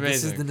god,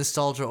 this is the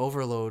nostalgia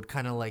overload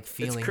kind of like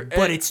feeling.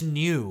 But it's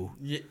new.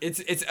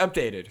 It's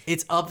updated.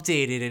 It's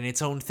updated in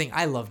its own thing.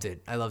 I loved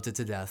it. I loved it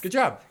to death. Good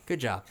job. Good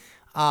job.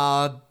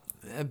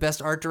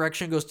 Best art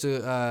direction goes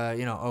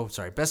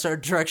to Best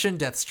art direction,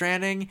 Death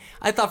Stranding.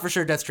 I thought for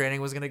sure Death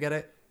Stranding was gonna get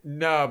it.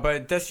 No,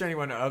 but Death Stranding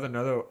won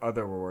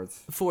other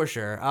awards. For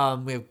sure.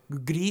 We have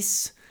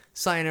Grease,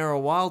 Sayonara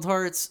Wild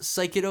Hearts,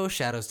 Sekiro,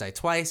 Shadows Die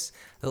Twice,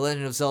 The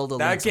Legend of Zelda: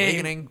 Link's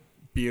Awakening.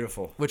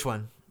 Beautiful. Which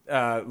one?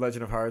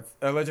 Legend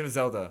of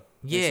Zelda.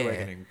 Yeah. Link's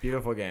Awakening.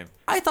 Beautiful game.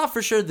 I thought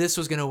for sure this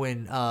was gonna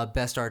win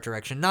best art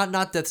direction,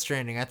 not Death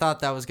Stranding. I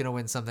thought that was gonna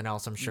win something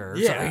else. I'm sure.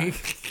 Yeah. Sorry.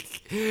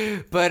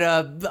 But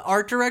the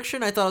art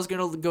direction, I thought I was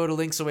gonna go to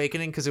Link's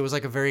Awakening because it was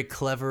like a very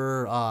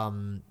clever,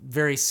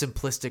 very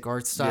simplistic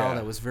art style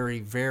that was very,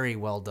 very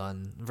well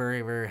done,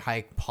 very, very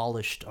high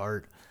polished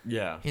art.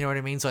 Yeah. You know what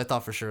I mean? So I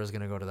thought for sure I was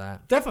gonna go to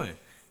that. Definitely.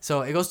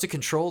 So it goes to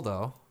Control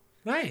though.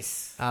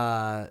 Nice.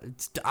 I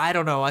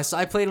don't know.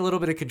 I played a little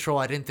bit of Control.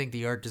 I didn't think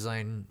the art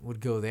design would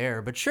go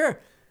there, but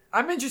sure.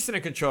 I'm interested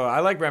in Control. I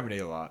like Remedy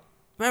a lot.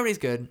 Remedy's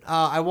good.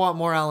 I want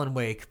more Alan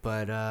Wake,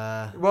 but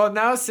Well,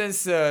 now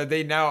since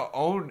they now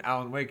own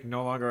Alan Wake,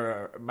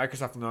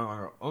 Microsoft no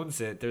longer owns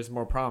it. There's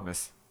more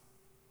promise.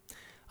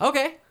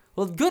 okay.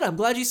 Well, good. I'm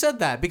glad you said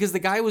that because the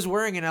guy was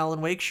wearing an Alan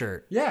Wake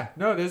shirt. Yeah,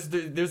 no,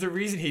 there's a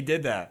reason he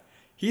did that.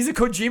 He's a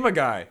Kojima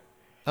guy.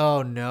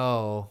 Oh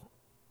no.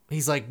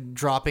 He's like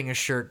dropping a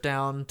shirt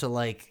down to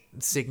like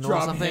signal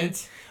Drop something.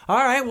 hint. All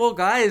right, well,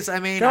 guys, I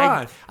mean,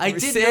 God, I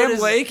did Sam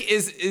notice, Lake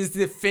is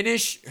the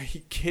Finnish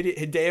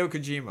Hideo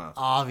Kojima.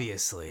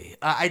 obviously.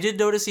 I did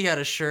notice he had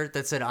a shirt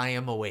that said "I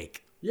am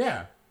awake."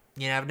 Yeah.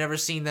 Yeah, I've never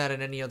seen that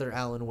in any other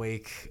Alan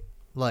Wake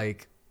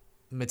like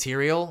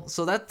material,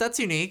 so that's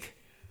unique.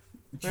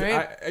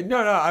 Right? No,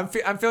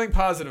 I'm feeling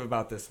positive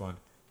about this one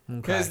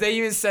because they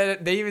even said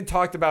it. They even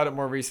talked about it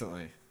more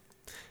recently.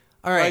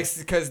 All right.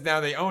 Because now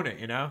they own it,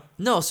 you know?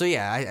 No, so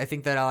yeah, I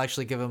think that I'll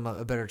actually give him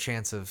a better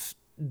chance of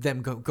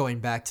them going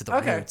back to the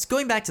Okay. roots.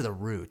 Going back to the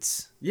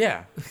roots.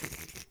 Yeah.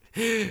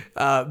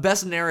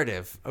 Best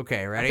narrative.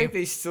 Okay, I ready? think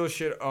they still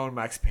should own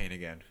Max Payne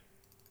again.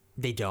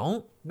 They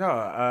don't?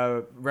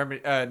 No,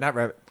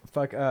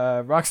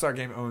 Rockstar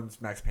Game owns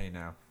Max Payne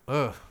now.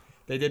 Ugh.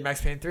 They did Max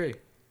Payne 3.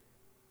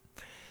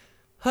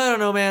 I don't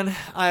know, man.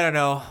 I don't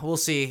know. We'll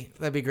see.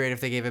 That'd be great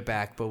if they gave it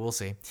back, but we'll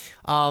see.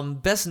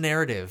 Best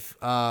narrative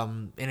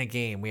in a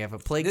game. We have A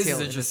Plague This Tale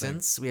is interesting.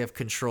 Innocence. We have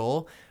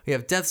Control. We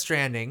have Death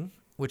Stranding,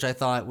 which I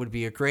thought would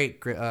be a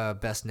great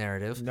best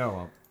narrative.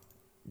 No.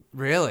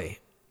 Really?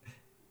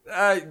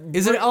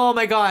 Is it? Oh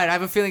my god! I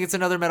have a feeling it's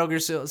another Metal Gear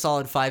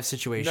Solid 5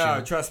 situation.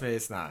 No, trust me,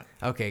 it's not.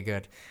 Okay,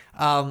 good.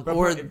 But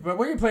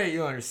when you play it,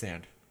 you'll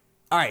understand.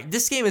 All right,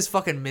 this game is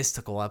fucking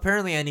mystical.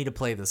 Apparently, I need to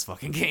play this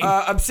fucking game.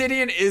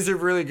 Obsidian is a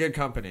really good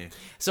company.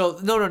 So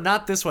no,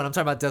 not this one. I'm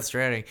talking about Death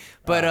Stranding.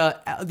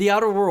 But The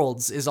Outer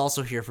Worlds is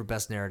also here for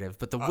best narrative.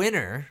 But the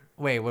winner.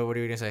 Wait, what are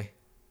you gonna say?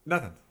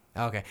 Nothing.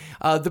 Okay.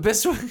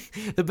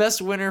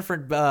 The winner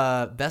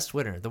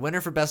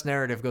for best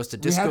narrative goes to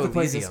Disco we have to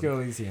play Elysium. Disco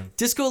Elysium.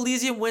 Disco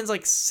Elysium wins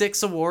like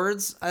 6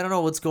 awards. I don't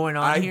know what's going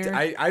on here.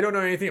 I don't know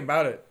anything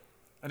about it.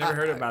 I never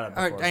heard about it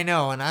before. I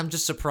know, and I'm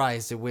just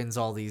surprised it wins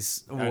all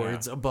these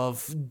awards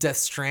above Death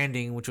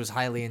Stranding, which was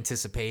highly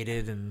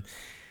anticipated, and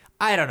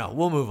I don't know.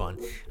 We'll move on.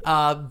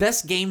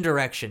 Best game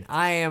direction.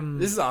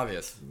 This is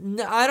obvious.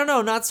 I don't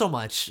know, not so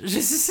much.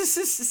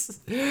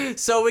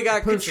 So we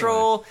got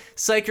Control,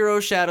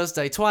 Sekiro, Shadows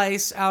Die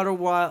Twice, Outer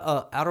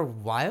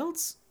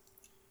Wilds?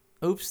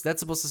 Oops, that's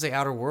supposed to say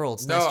Outer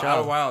Worlds. No, Nice job.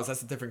 Outer Wilds.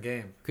 That's a different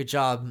game. Good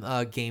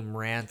job, Game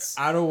Rants.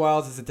 Outer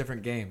Wilds is a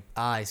different game.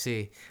 I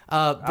see.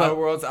 Outer But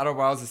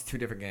Wilds is two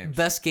different games.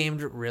 best game,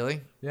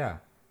 really? Yeah.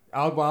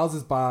 Outer Wilds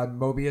is by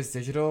Mobius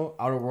Digital.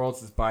 Outer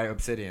Worlds is by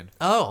Obsidian.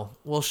 Oh,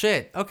 well,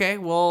 shit. Okay,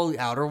 well,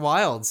 Outer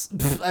Wilds.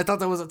 I thought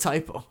that was a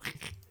typo.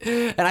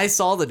 And I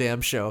saw the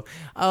damn show.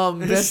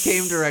 Best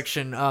game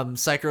direction,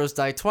 Psychos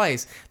Die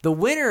Twice. The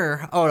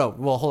winner, oh no,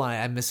 well, hold on,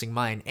 I'm missing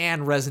mine.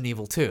 And Resident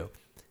Evil 2.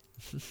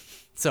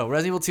 So,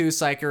 Resident Evil 2,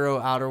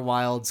 Sekiro, Outer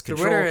Wilds,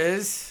 Control. The winner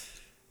is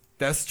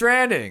Death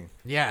Stranding.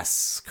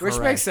 Yes, Which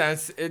correct. makes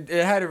sense. It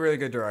had a really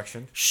good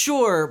direction.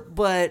 Sure,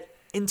 but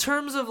in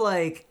terms of,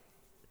 like,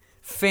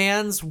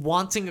 fans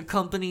wanting a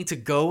company to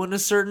go in a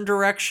certain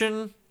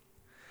direction,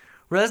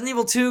 Resident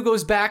Evil 2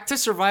 goes back to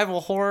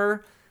survival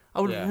horror.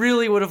 I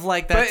really would have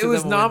liked that. But it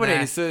was them win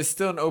nominated, that. so it's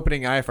still an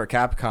opening eye for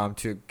Capcom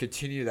to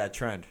continue that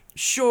trend.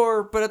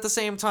 Sure, but at the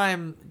same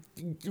time,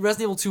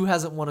 Resident Evil 2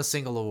 hasn't won a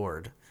single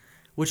award,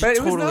 which But it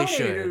it was totally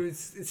nominated. should.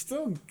 It's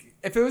still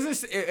if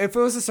it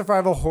was a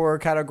survival horror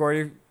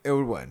category, it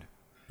would win.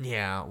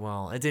 Yeah,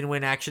 well, it didn't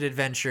win action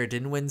adventure. It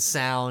didn't win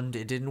sound.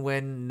 It didn't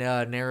win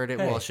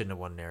narrative. Hey. Well, it shouldn't have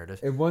won narrative.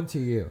 It won to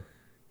you.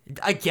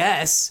 I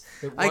guess.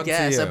 It I won to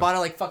guess. I you. bought it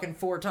like fucking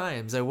 4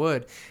 times. I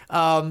would.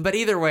 But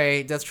either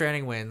way, Death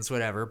Stranding wins,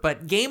 whatever.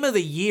 But Game of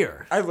the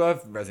Year. I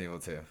love Resident Evil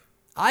 2.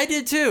 I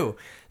did too.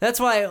 That's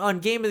why on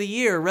Game of the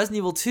Year, Resident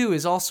Evil 2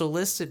 is also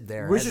listed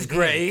there. Which as is a game.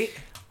 great.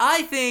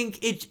 I think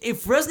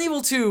if Resident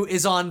Evil 2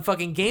 is on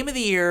fucking Game of the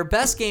Year,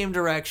 Best Game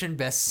Direction,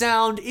 Best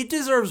Sound, it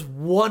deserves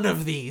one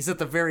of these at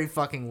the very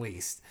fucking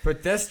least.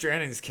 But Death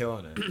Stranding's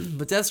killing it.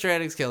 But Death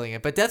Stranding's killing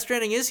it. But Death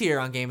Stranding is here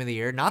on Game of the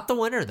Year. Not the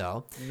winner,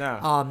 though.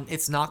 No.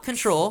 It's not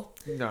Control.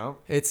 No.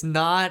 It's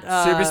not...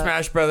 Super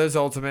Smash Brothers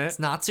Ultimate. It's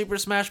not Super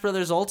Smash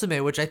Bros.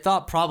 Ultimate, which I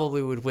thought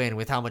probably would win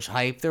with how much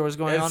hype there was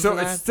going on for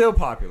that. It's still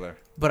popular.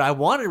 But I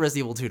wanted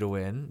Resident Evil 2 to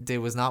win. It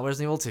was not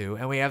Resident Evil 2.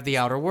 And we have The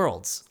Outer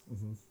Worlds.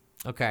 Mm-hmm.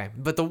 Okay.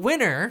 But the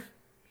winner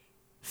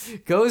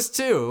goes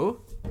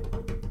to...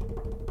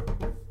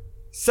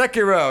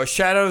 Sekiro,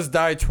 Shadows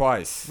Die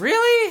Twice.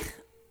 Really?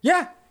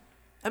 Yeah.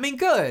 I mean,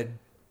 good.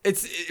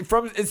 It's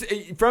From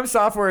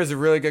Software is a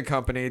really good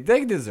company.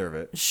 They deserve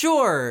it.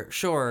 Sure.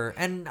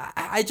 And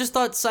I just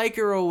thought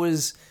Sekiro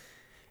was...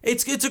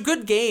 It's a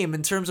good game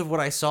in terms of what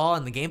I saw,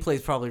 and the gameplay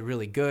is probably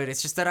really good.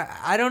 It's just that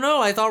I don't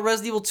know. I thought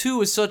Resident Evil 2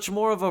 was such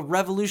more of a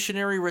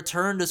revolutionary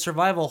return to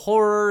survival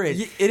horror.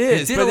 It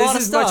is, did but a lot this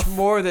of is much stuff.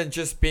 more than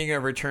just being a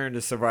return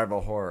to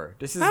survival horror.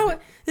 This is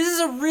This is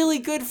a really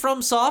good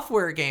From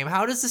Software game.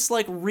 How does this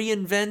like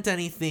reinvent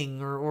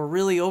anything or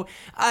really?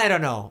 I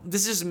don't know.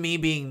 This is me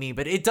being me,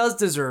 but it does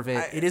deserve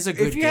it. It is a good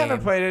game. If you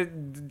haven't played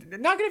it,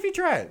 knock it if you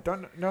try it.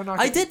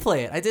 I did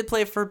play it. I did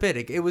play it for a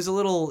bit. It was a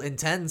little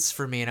intense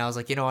for me, and I was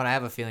like, you know what? I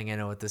have a feeling I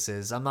know what this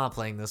is. I'm not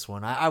playing this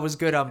one. I was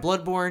good on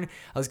Bloodborne.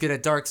 I was good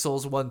at Dark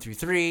Souls 1 through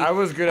 3. I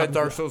was good at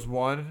Dark Souls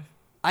 1.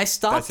 I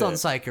stopped on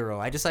Sekiro.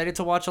 I decided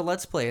to watch a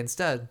Let's Play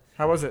instead.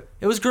 How was it?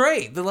 It was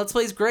great. The Let's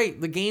Play is great.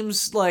 The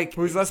game's like...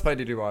 Whose Let's Play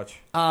did you watch?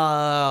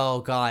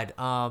 Oh, God.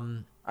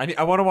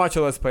 I want to watch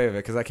a Let's Play of it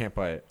because I can't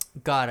play it.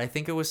 God, I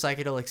think it was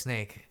Psychedelic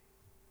Snake.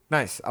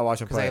 Nice. I'll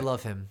watch him play Because I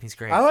love him. He's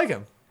great. I like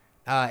him.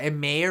 It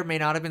may or may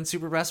not have been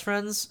Super Best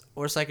Friends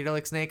or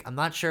Psychedelic Snake. I'm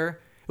not sure.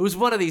 It was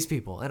one of these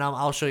people, and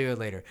I'll show you it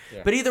later.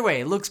 Yeah. But either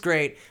way, it looks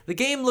great. The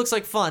game looks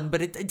like fun,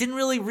 but it didn't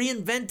really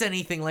reinvent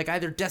anything like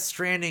either Death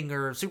Stranding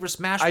or Super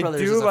Smash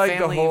Brothers. I do like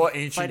the whole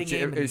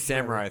ancient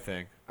samurai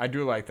thing. I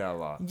do like that a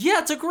lot. Yeah,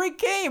 it's a great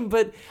game,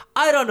 but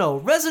I don't know.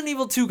 Resident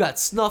Evil 2 got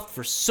snuffed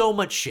for so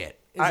much shit.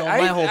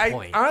 My whole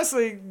point.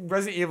 Honestly,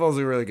 Resident Evil is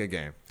a really good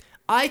game.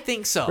 I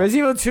think so.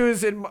 Resident Evil 2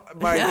 is in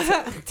my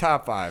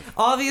top 5.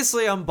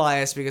 Obviously, I'm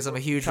biased because I'm a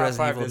huge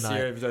Resident Evil nut. Top 5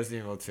 this year is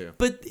Resident Evil 2.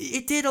 But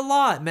it did a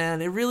lot,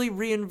 man. It really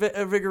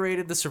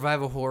reinvigorated the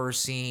survival horror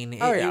scene.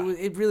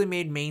 It really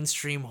made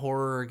mainstream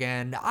horror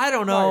again. I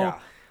don't know. Yeah.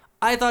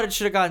 I thought it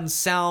should have gotten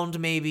sound,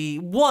 maybe.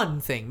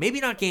 One thing. Maybe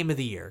not Game of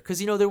the Year. Because,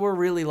 there were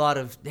really a lot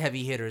of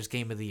heavy hitters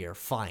Game of the Year.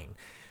 Fine.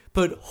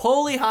 But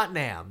holy hot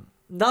damn.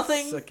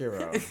 Nothing.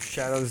 Sekiro.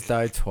 Shadows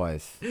Die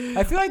Twice.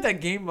 I feel like that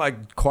game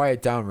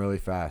quiet down really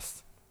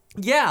fast.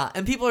 Yeah,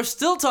 and people are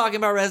still talking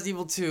about Resident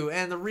Evil 2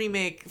 and the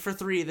remake for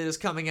 3 that is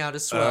coming out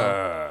as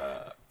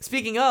well.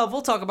 Speaking of,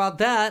 we'll talk about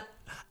that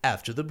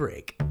after the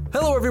break.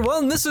 Hello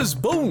everyone, this is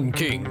Bone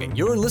King, and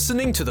you're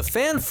listening to the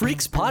Fan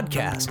Freaks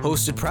podcast,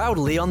 hosted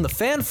proudly on the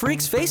Fan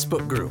Freaks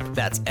Facebook group.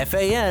 That's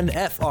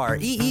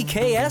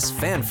FANFREEKS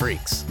Fan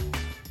Freaks.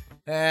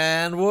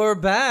 And we're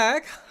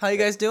back. How you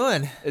guys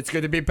doing? It's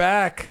good to be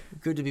back.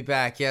 Good to be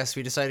back. Yes,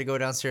 we decided to go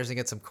downstairs and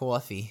get some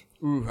coffee.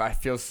 Ooh, I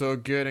feel so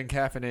good and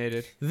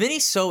caffeinated.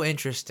 Vinny's so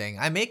interesting.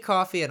 I make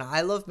coffee, and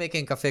I love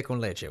making café con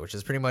leche, which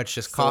is pretty much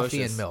just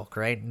coffee and milk,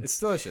 right? It's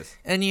delicious.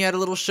 And you add a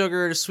little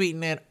sugar to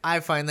sweeten it.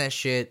 I find that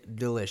shit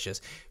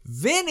delicious.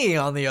 Vinny,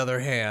 on the other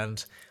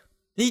hand,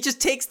 he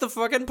just takes the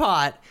fucking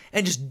pot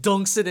and just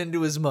dunks it into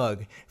his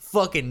mug.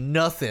 Fucking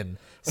nothing.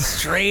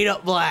 Straight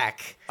up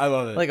black. I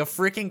love it. Like a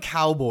freaking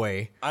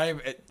cowboy.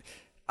 I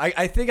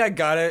think I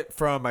got it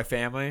from my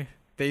family.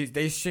 They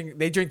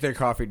drink their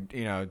coffee,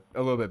 a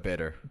little bit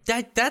bitter.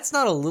 That's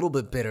not a little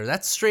bit bitter.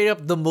 That's straight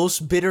up the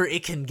most bitter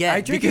it can get.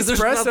 I drink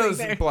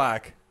espressos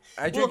black.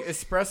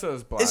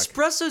 Espressos black.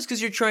 Espressos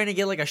because you're trying to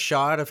get like a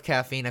shot of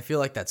caffeine. I feel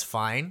like that's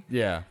fine.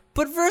 Yeah.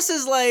 But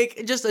versus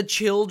like just a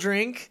chill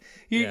drink,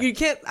 you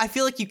can't. I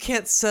feel like you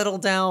can't settle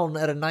down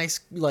at a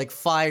nice like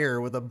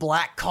fire with a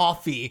black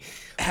coffee.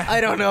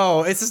 I don't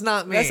know. It's just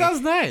not me. That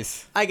sounds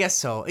nice. I guess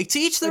so. To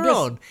each their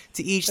own.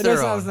 To each their own.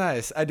 That sounds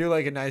nice. I do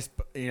like a nice,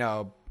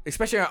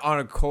 especially on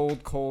a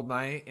cold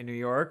night in New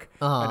York,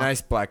 a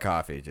nice black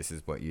coffee just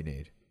is what you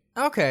need.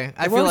 Okay.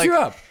 I feel feel like you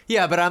up.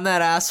 Yeah, but I'm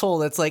that asshole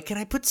that's like, can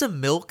I put some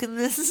milk in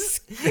this?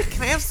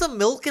 Can I have some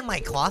milk in my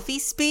coffee,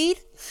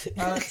 Speed?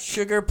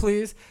 Sugar,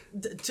 please.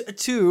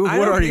 Two.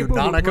 What are you,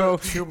 Donegal?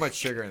 Too much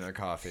sugar in their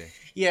coffee.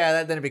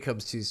 Yeah, then it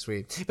becomes too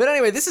sweet. But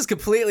anyway, this is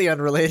completely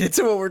unrelated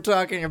to what we're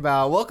talking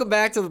about. Welcome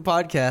back to the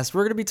podcast.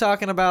 We're going to be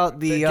talking about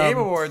the Game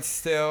Awards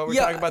still. We're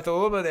talking about a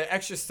little bit of the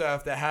extra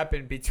stuff that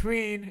happened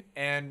between,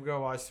 and we're going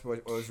to watch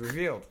what was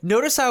revealed.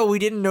 Notice how we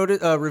didn't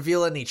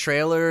reveal any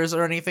trailers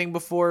or anything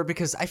before,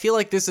 because I feel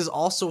like this is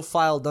also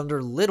filed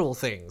under little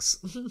things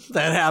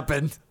that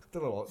happened.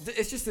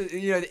 It's just,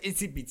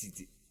 itsy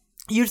bitsy.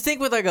 You'd think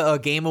with like a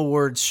Game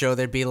Awards show,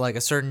 there'd be like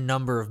a certain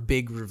number of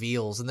big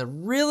reveals, and there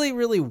really,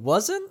 really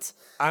wasn't.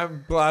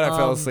 I'm glad I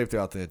fell asleep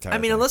throughout the entire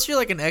thing. Unless you're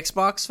like an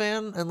Xbox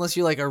fan, unless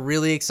you like are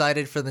really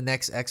excited for the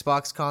next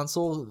Xbox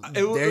console,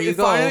 there you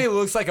go. It finally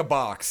looks like a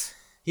box.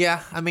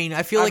 Yeah, I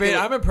feel like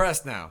I'm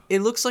impressed now.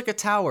 It looks like a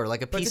tower,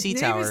 like a PC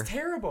tower. The name is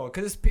terrible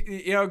because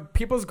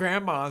people's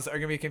grandmas are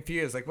gonna be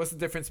confused. Like, what's the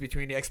difference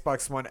between the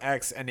Xbox One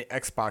X and the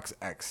Xbox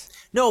X?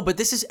 No, but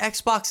this is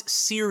Xbox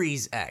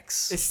Series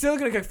X. It's still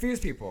gonna confuse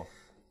people.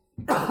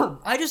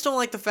 I just don't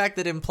like the fact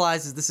that it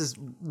implies that this is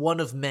one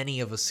of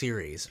many of a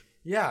series.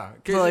 Yeah,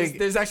 because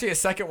there's actually a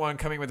second one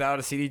coming without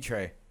a CD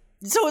tray.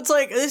 So it's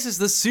like, this is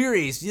the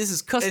series. This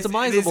is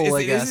customizable,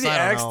 I guess. This is the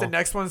X. The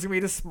next one's going to be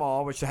the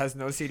small, which has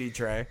no CD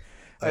tray.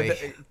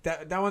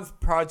 That one's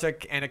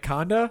Project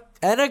Anaconda.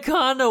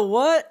 Anaconda,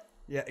 what?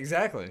 Yeah,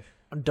 exactly.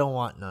 Don't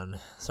want none.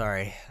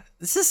 Sorry.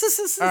 All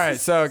right,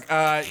 so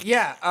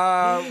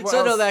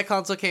no, that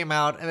console came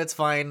out and it's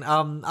fine.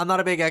 I'm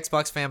not a big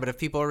Xbox fan, but if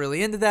people are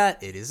really into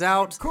that, it is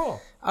out.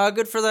 Cool.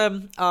 Good for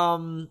them.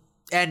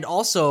 And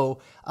also,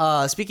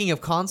 speaking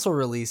of console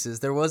releases,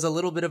 there was a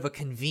little bit of a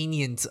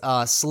convenient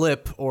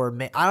slip, or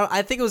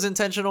I think it was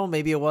intentional.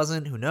 Maybe it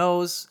wasn't. Who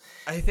knows?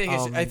 I think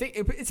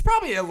it's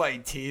probably a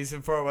light tease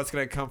for what's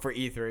going to come for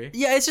E3.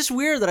 Yeah, it's just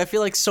weird that I feel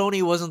like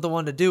Sony wasn't the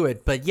one to do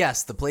it. But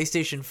yes, the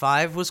PlayStation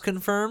 5 was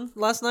confirmed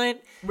last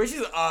night. Which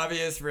is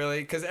obvious,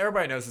 really, because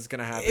everybody knows it's going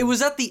to happen. It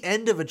was at the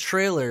end of a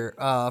trailer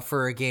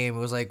for a game. It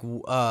was like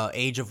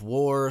Age of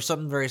War or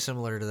something very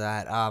similar to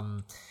that.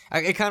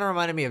 It kind of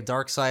reminded me of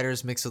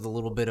Darksiders mixed with a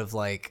little bit of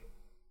like,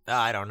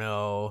 I don't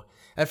know.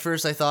 At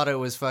first I thought it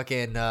was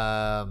fucking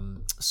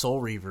Soul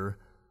Reaver.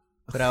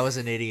 But I was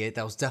an idiot.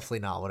 That was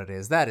definitely not what it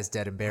is. That is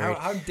dead and buried.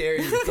 How dare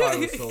you thought it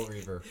was Soul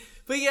Reaver?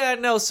 But yeah,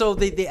 no, so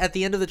they at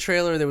the end of the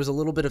trailer, there was a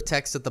little bit of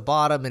text at the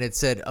bottom, and it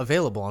said,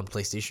 available on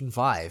PlayStation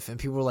 5. And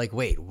people were like,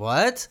 wait,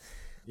 what?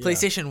 Yeah.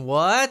 PlayStation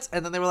what?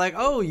 And then they were like,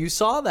 oh, you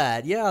saw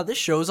that. Yeah, this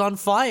show's on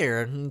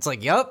fire. And it's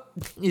like, yep,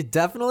 it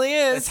definitely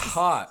is. It's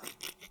hot.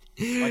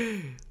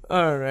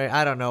 All right,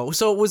 I don't know.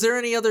 So was there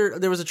any other...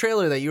 There was a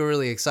trailer that you were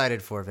really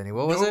excited for, Vinny.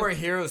 What was it? No More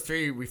Heroes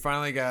 3, we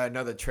finally got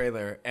another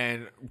trailer.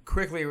 And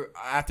quickly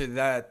after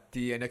that,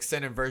 an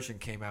extended version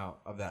came out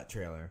of that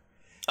trailer.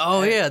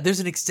 Oh, yeah. There's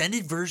an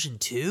extended version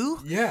too?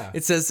 Yeah.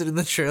 It says it in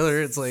the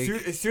trailer. It's like...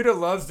 Suda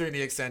loves doing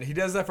the extended. He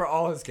does that for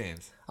all his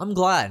games. I'm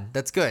glad.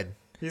 That's good.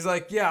 He's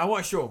like, yeah, I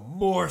want to show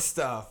more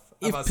stuff.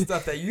 About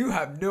stuff that you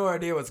have no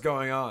idea what's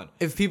going on.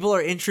 If people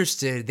are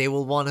interested, they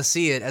will want to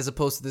see it as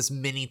opposed to this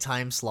mini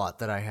time slot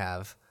that I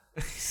have.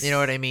 You know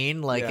what I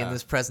mean? Like in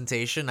this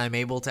presentation, I'm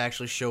able to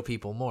actually show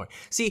people more.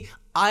 See,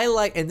 I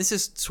like, and this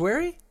is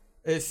sweary?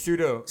 It's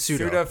Pseudo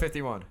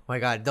 51. My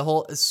God, the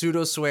whole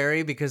pseudo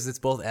sweary because it's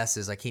both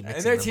S's. I keep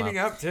mixing them up. And they're teaming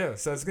up too,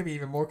 so it's going to be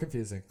even more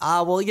confusing.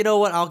 Well, you know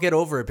what? I'll get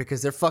over it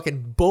because they're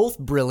fucking both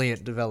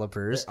brilliant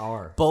developers. They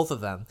are. Both of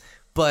them.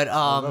 But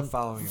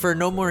for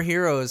No More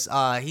Heroes,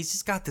 he's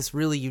just got this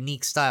really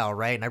unique style,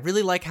 right? And I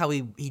really like how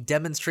he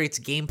demonstrates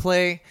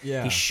gameplay.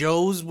 Yeah. He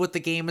shows what the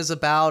game is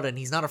about, and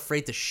he's not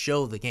afraid to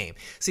show the game.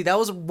 See, that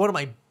was one of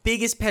my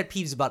biggest pet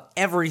peeves about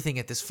everything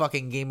at this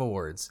fucking Game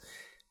Awards.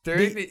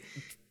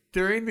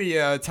 During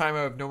the time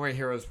of No More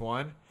Heroes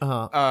 1,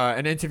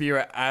 an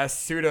interviewer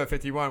asked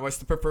Suda51 what's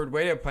the preferred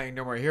way of playing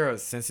No More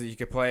Heroes, since you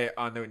could play it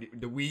on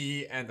the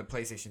Wii and the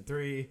PlayStation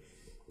 3.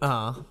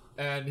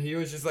 And he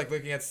was just like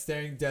looking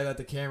staring dead at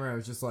the camera. It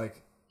was just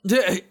like...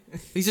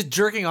 He's just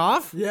jerking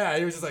off? Yeah,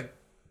 he was just like...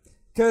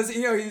 Because,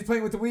 he's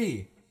playing with the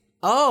Wii.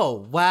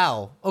 Oh,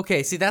 wow.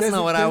 Okay, see, that's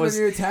not what I was...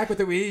 When you attack with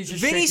the Wii, you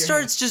just Vinny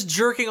starts just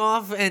jerking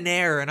off in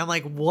air, and I'm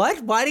like,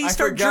 what? Why do you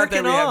start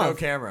jerking off? I forgot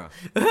that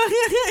we have no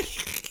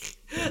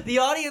camera. The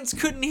audience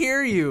couldn't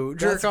hear you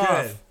jerk off.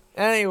 Good.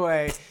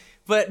 Anyway...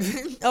 But,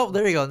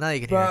 there you go. Now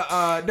you can hear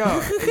it.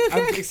 No,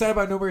 I'm excited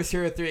about No More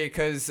Heroes 3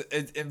 because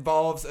it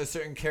involves a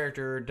certain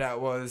character that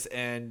was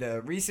in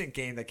a recent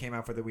game that came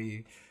out for the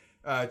Wii,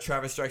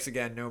 Travis Strikes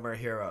Again, No More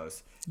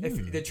Heroes.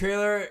 If the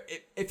trailer,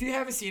 if you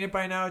haven't seen it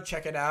by now,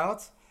 check it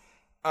out.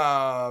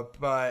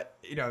 But,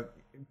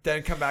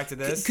 then come back to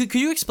this. Could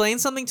you explain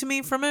something to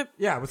me from it?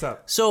 Yeah, what's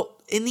up? So,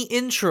 in the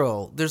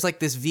intro, there's like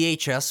this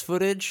VHS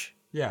footage.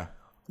 Yeah.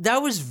 That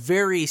was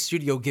very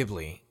Studio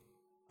Ghibli.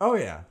 Oh,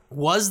 yeah.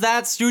 Was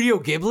that Studio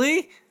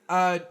Ghibli?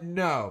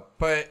 No,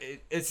 but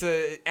it's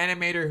an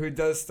animator who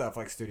does stuff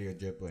like Studio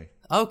Ghibli.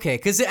 Okay,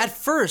 because at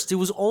first, it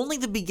was only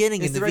the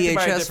beginning in the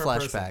VHS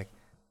flashback. Person.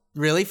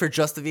 Really? For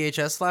just the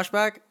VHS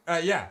flashback?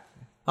 Yeah.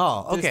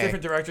 Oh, okay. There's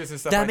different directors and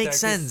stuff that like makes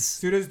that. sense.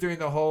 Suda's doing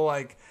the whole,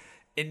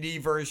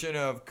 indie version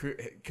of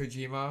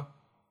Kojima.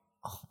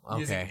 Okay.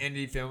 Using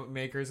indie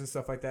filmmakers and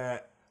stuff like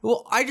that.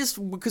 Well,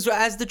 because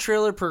as the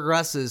trailer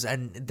progresses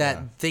and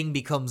that thing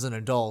becomes an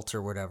adult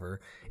or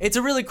whatever, it's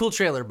a really cool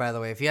trailer, by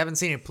the way. If you haven't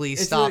seen it, please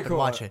stop really cool. And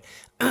watch it.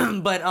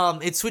 But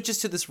it switches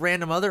to this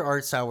random other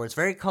art style where it's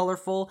very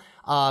colorful.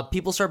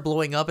 People start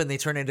blowing up and they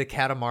turn into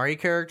Katamari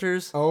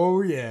characters.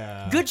 Oh,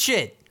 yeah. Good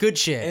shit.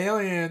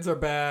 Aliens are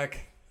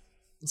back.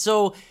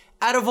 So...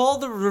 out of all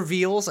the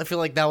reveals, I feel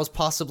like that was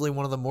possibly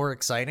one of the more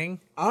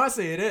exciting.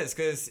 Honestly, it is,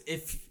 because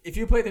if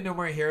you played the No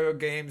More Hero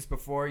games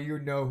before, you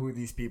know who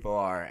these people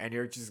are, and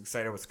you're just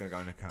excited what's going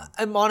to come.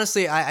 And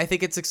honestly, I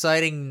think it's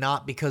exciting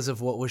not because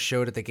of what was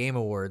showed at the Game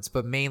Awards,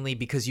 but mainly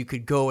because you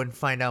could go and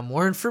find out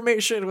more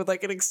information with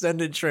an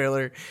extended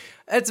trailer.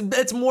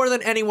 It's more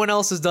than anyone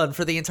else has done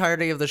for the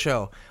entirety of the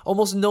show.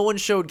 Almost no one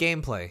showed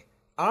gameplay.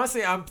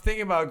 Honestly, I'm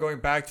thinking about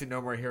going back to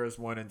No More Heroes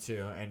 1 and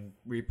 2 and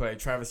replay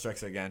Travis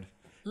Strikes Again.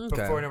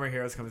 Okay. Before No More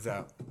Heroes comes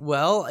out.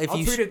 Well,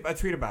 I'll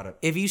tweet about it.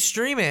 If you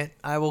stream it,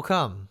 I will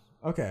come.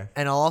 Okay.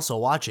 And I'll also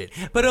watch it.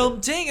 But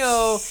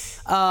Tingo.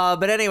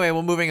 But anyway,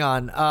 well, moving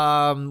on.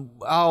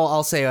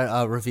 I'll say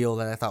a reveal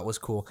that I thought was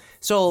cool.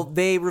 So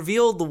they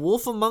revealed The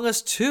Wolf Among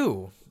Us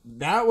 2.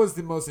 That was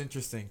the most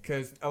interesting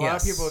because a lot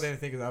of people didn't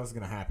think that was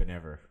going to happen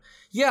ever.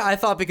 Yeah, I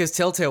thought because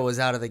Telltale was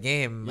out of the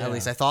game. Yeah. At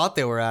least I thought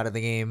they were out of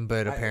the game,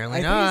 but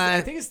apparently not. I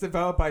think it's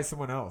developed by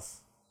someone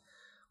else.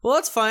 Well,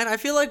 that's fine. I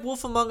feel like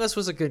Wolf Among Us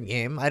was a good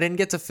game. I didn't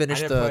get to finish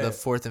didn't play the it.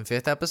 4th and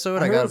 5th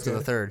episode. I I heard got it up was to the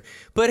good. 3rd.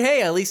 But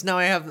hey, at least now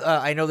I have.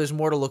 I know there's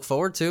more to look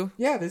forward to.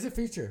 Yeah, there's a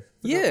feature.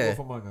 For Yeah. Wolf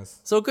Among Us.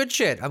 So good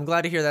shit. I'm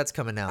glad to hear that's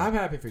coming out. I'm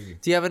happy for you.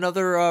 Do you have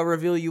another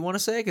reveal you want to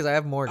say? Because I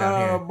have more down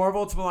here.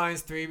 Marvel Ultimate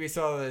Alliance 3, we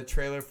saw the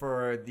trailer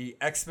for the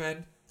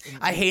X-Men.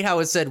 I hate how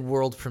it said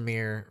world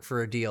premiere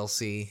for a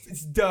DLC.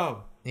 It's dumb.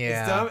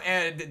 Yeah. It's dumb,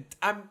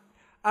 and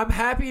I'm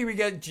happy we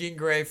get Jean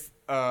Grey,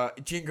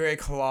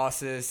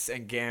 Colossus,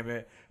 and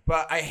Gambit,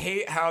 but I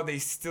hate how they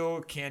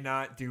still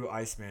cannot do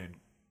Iceman.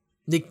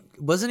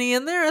 Wasn't he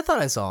in there? I thought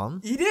I saw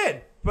him. He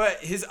did, but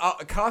his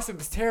costume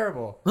is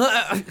terrible.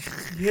 I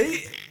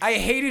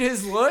hated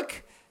his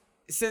look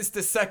since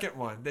the second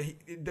one.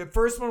 The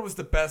first one was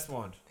the best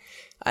one.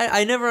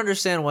 I never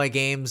understand why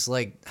games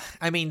they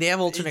have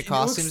alternate It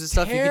costumes and looks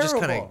stuff. You can just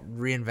kind terrible. of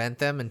reinvent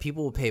them, and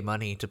people will pay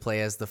money to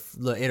play as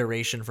the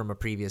iteration from a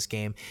previous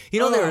game. You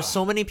know, there are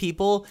so many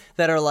people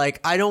that are like,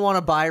 I don't want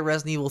to buy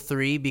Resident Evil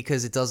 3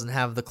 because it doesn't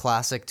have the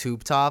classic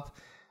tube top.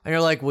 And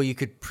you're like, well, you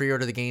could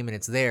pre-order the game and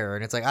it's there.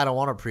 And it's like, I don't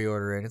want to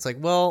pre-order it. And it's like,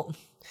 well,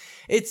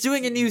 it's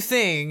doing a new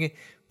thing,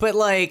 but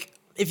like,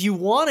 if you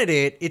wanted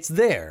it, it's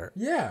there.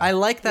 Yeah. I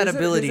like that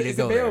ability to it's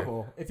go there.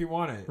 available if you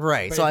want it.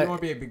 Right, But so if I- you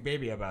won't be a big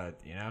baby about it,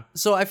 you know?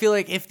 So I feel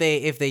like if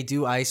they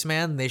do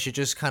Iceman, they should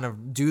just kind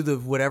of do the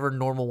whatever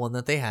normal one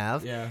that they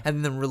have, Yeah.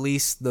 and then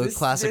release the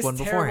classic one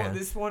terrible- beforehand.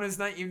 This one is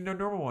not even a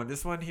normal one.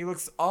 This one, he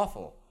looks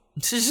awful.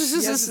 He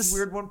has this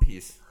weird One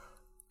Piece.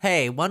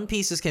 Hey, One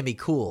Pieces can be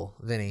cool,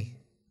 Vinny.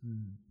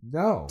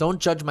 No. Don't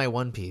judge my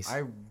One Piece.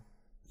 I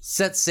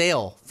Set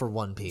sail for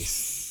One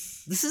Piece.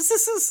 This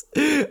is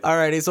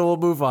alrighty. So we'll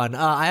move on.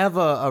 I have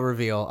a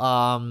reveal.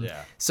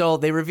 Yeah. So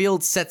they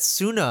revealed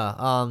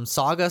Setsuna,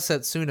 Saga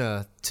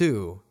Setsuna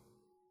 2.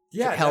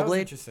 Yeah, that was Hellblade?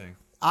 interesting.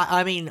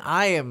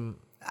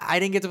 I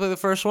didn't get to play the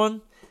first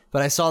one,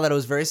 but I saw that it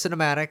was very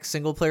cinematic,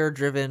 single player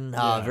driven,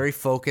 very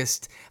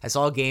focused. I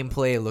saw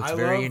gameplay. It looked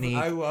very unique.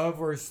 I love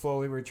we're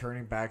slowly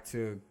returning back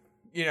to,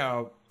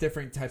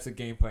 different types of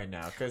gameplay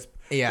now. Because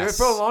Yes.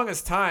 for the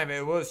longest time,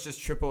 it was just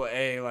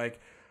AAA, like,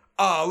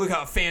 oh, look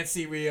how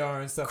fancy we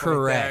are and stuff like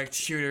Correct. that.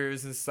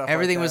 Shooters and stuff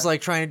Everything like was that.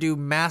 like trying to do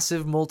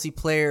massive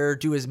multiplayer,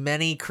 do as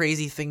many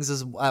crazy things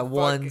at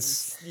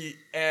once.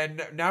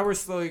 And now we're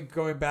slowly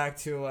going back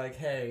to like,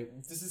 hey,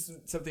 this is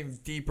something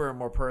deeper and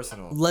more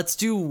personal. Let's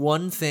do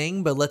one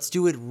thing, but let's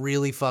do it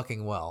really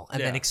fucking well,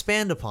 and then Yeah.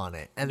 expand upon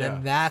it, and Yeah.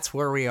 then that's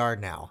where we are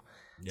now.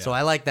 So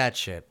I like that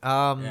shit.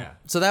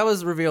 So that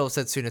was the reveal of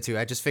Setsuna 2.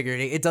 I just figured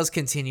it does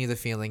continue the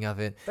feeling of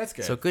it. That's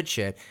good. So good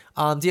shit.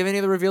 Do you have any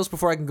other reveals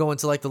before I can go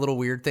into like the little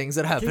weird things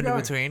that happen in going.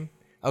 between?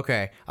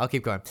 Okay, I'll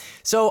keep going.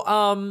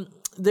 So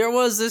there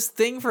was this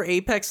thing for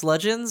Apex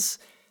Legends.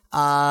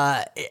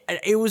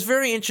 It was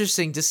very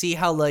interesting to see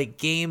how like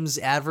games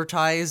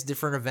advertise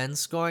different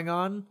events going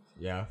on.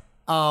 Yeah.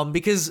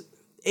 Because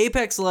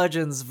Apex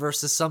Legends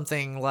versus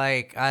something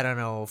like, I don't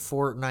know,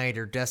 Fortnite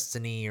or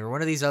Destiny or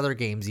one of these other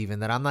games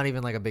even that I'm not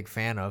even like a big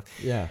fan of.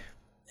 Yeah.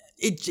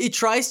 It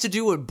tries to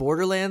do what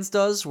Borderlands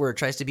does, where it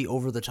tries to be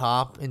over the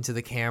top into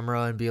the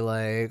camera and be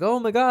like, oh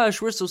my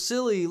gosh, we're so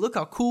silly. Look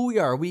how cool we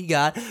are. We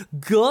got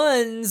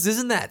guns.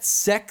 Isn't that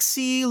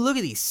sexy? Look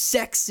at these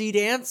sexy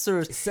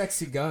dancers.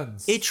 Sexy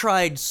guns. It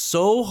tried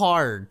so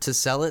hard to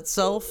sell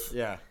itself.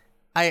 Yeah.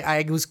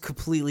 I was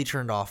completely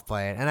turned off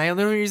by it. And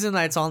the only reason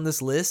that it's on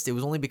this list, it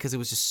was only because it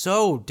was just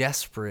so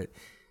desperate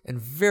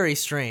and very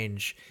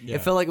strange. Yeah.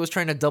 It felt like it was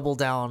trying to double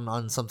down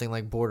on something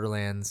like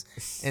Borderlands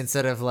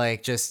instead of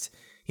like just,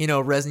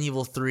 Resident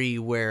Evil 3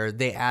 where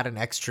they add an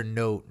extra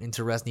note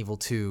into Resident Evil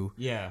 2.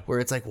 Yeah. Where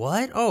it's like,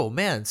 what? Oh,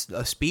 man,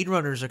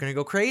 speedrunners are going to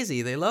go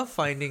crazy. They love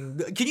finding...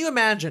 Can you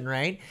imagine,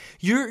 right?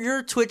 You're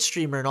a Twitch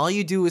streamer and all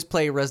you do is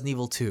play Resident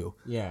Evil 2.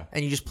 Yeah.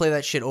 And you just play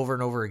that shit over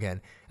and over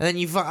again. And then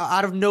you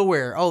out of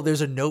nowhere, oh,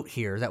 there's a note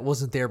here that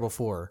wasn't there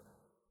before.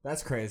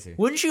 That's crazy.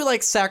 Wouldn't you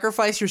like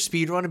sacrifice your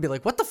speedrun and be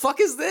like, what the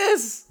fuck is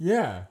this?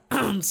 Yeah.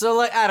 So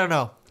like, I don't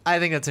know. I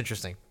think that's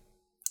interesting.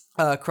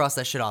 Cross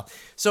that shit off.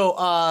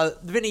 So,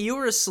 Vinny, you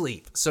were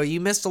asleep, so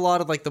you missed a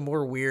lot of like the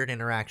more weird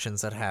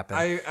interactions that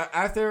happened.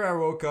 After I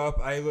woke up,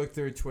 I looked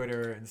through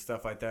Twitter and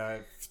stuff like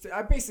that.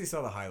 I basically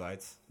saw the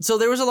highlights. So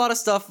there was a lot of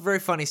stuff, very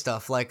funny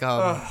stuff. Like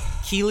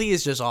Keeley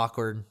is just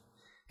awkward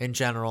in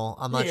general.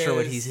 I'm not sure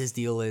what his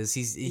deal is.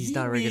 He's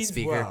not a very good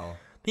speaker. Well.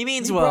 He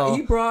means well.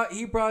 He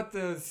brought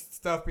the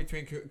stuff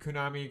between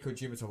Konami and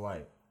Kojima to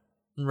light.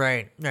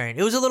 Right.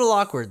 It was a little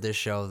awkward this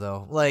show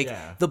though. Like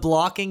the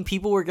blocking,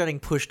 people were getting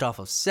pushed off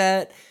of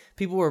set.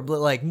 People were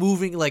like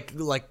moving,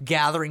 like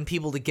gathering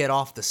people to get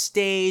off the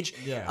stage.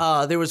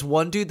 Yeah. There was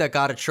one dude that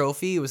got a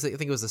trophy. I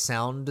think it was the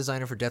sound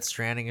designer for Death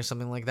Stranding or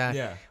something like that.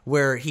 Yeah.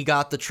 Where he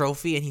got the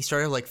trophy and he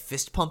started like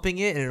fist pumping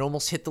it and it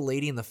almost hit the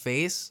lady in the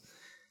face.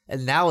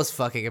 And that was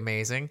fucking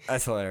amazing.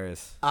 That's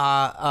hilarious.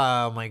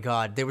 Oh my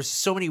god, there was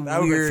so many That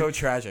would be weird so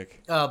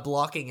tragic.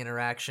 blocking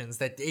interactions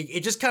that it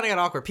just kind of got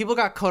awkward. People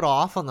got cut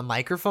off on the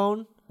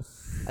microphone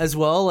as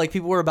well. Like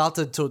people were about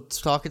to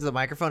talk into the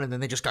microphone and then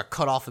they just got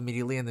cut off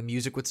immediately and the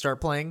music would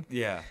start playing.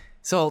 Yeah.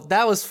 So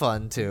that was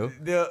fun too.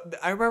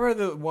 I remember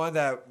the one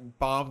that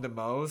bombed the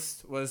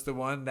most was the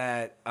one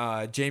that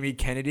Jamie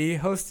Kennedy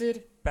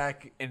hosted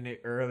back in the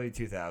early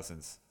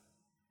 2000s.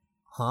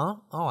 Huh?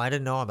 Oh, I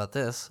didn't know about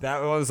this.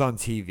 That was on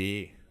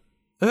TV.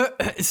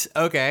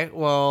 Okay,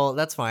 well,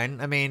 that's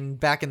fine. I mean,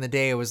 back in the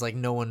day, it was like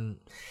no one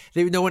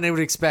would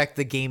expect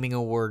the gaming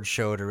award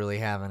show to really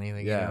have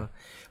anything. Yeah. You know?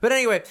 But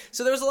anyway,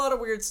 so there was a lot of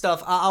weird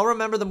stuff. I'll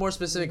remember the more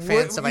specific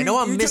fan stuff. I know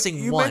I'm missing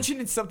you one. You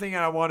mentioned something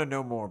I want to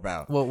know more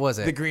about. What was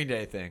it? The Green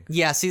Day thing.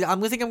 Yeah, see, I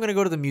think I'm gonna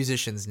go to the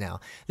musicians now.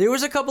 There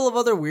was a couple of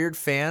other weird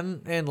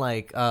fan and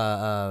like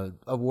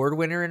award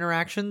winner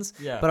interactions,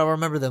 Yeah. but I'll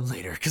remember them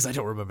later because I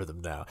don't remember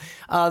them now.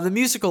 The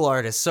musical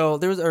artists, so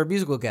there was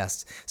musical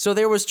guests. So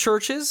there was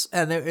Churches,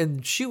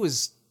 and she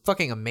was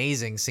fucking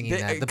amazing singing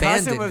that. The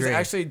band costume did was great.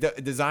 actually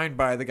designed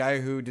by the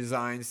guy who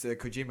designs the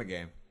Kojima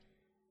game.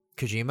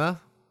 Kojima.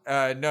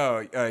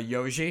 No,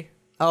 Yoji.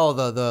 Oh,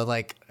 the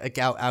like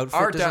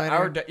outfit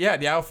designer.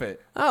 The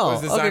outfit. Oh,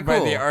 was designed okay, by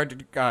cool. the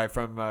art guy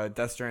from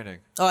Death Stranding.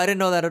 Oh, I didn't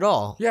know that at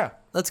all. Yeah.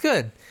 That's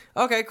good.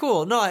 Okay,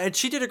 cool. No, and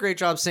she did a great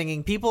job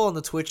singing. People on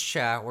the Twitch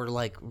chat were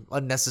like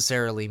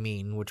unnecessarily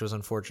mean, which was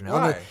unfortunate.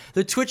 Why?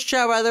 The Twitch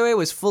chat, by the way,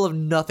 was full of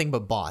nothing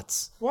but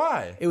bots.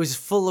 Why? It was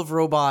full of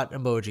robot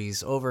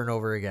emojis over and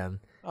over again.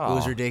 It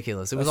was Aw,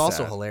 ridiculous. It was that's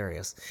also sad.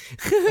 hilarious.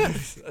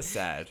 That's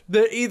sad.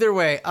 But either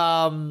way,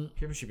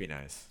 People should be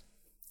nice.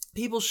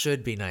 people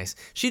should be nice.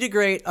 She did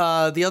great.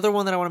 The other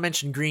one that I want to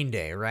mention, Green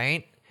Day,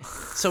 right?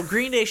 So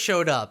Green Day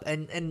showed up,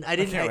 and I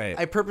didn't. can't wait.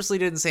 I purposely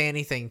didn't say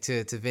anything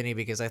to Vinny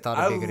because I thought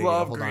it'd be a good idea to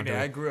love hold Green on to Day.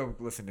 it. I grew up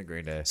listening to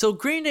Green Day. So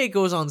Green Day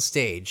goes on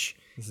stage,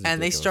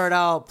 and they ridiculous. start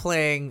out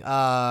playing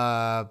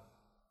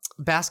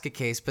Basket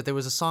Case, but there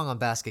was a song on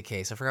Basket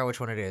Case. I forgot which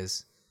one it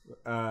is.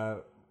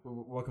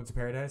 Welcome to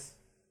Paradise.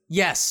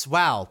 Yes,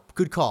 wow,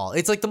 good call.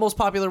 It's like the most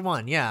popular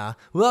one, yeah.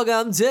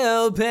 Welcome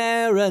to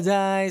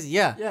paradise.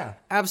 Yeah. Yeah.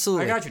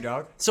 Absolutely. I got you,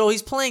 dog. So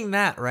he's playing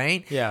that,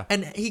 right? Yeah.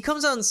 And he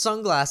comes out in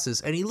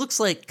sunglasses, and he looks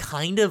like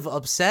kind of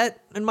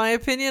upset, in my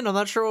opinion. I'm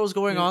not sure what was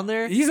going on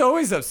there. He's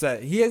always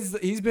upset.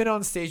 He's been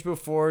on stage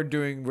before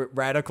doing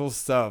radical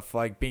stuff,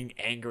 like being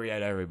angry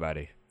at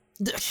everybody.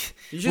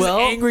 He's just an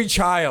angry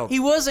child.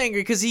 He was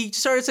angry because he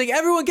started saying,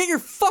 "Everyone, get your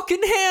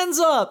fucking hands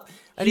up!"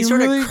 And he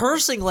started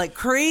cursing like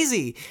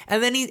crazy.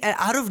 And then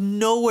out of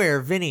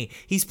nowhere, Vinny,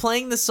 he's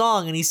playing the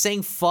song and he's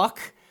saying "fuck"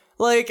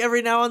 like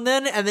every now and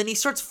then he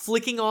starts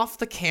flicking off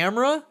the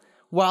camera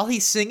while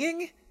he's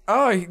singing.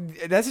 Oh,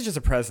 that's just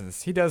a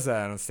presence. He does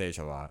that on stage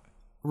a lot.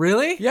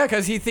 Really? Yeah,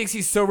 because he thinks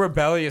he's so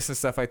rebellious and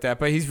stuff like that,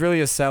 but he's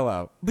really a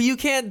sellout. But you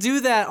can't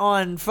do that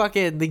on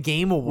fucking the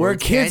Game Awards. Where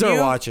kids can are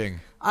you? watching.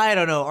 I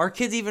don't know. Are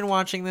kids even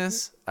watching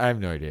this? I have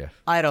no idea.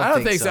 I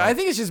don't think so. I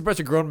think it's just a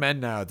bunch of grown men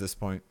now at this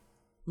point.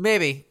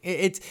 Maybe.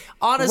 It's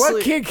honestly.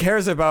 What kid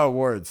cares about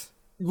awards?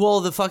 Well,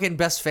 the fucking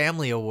Best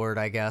Family Award,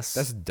 I guess.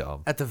 That's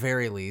dumb. At the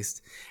very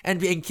least. And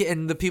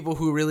the people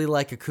who really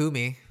like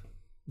Akumi.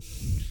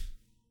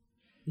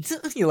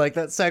 You like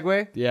that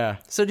segue? Yeah.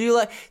 So do you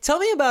like... Tell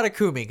me about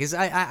Akumi, because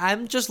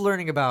I'm just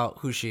learning about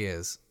who she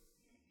is.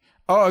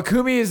 Oh,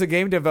 Akumi is a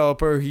game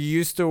developer who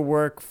used to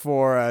work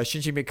for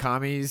Shinji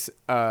Mikami's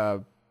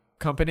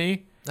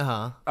company.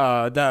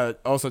 Uh-huh.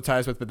 That also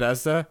ties with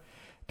Bethesda.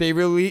 They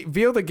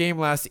revealed a game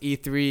last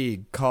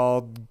E3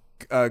 called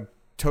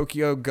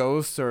Tokyo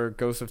Ghosts or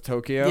Ghosts of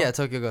Tokyo. Yeah,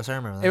 Tokyo Ghost. I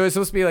remember that. It was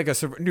supposed to be like a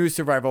new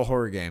survival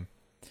horror game.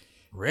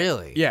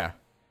 Really? Yeah.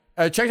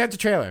 Check out the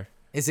trailer.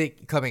 Is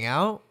it coming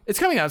out? It's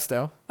coming out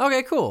still.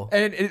 Okay, cool.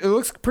 And it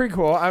looks pretty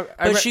cool.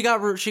 She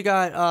got released.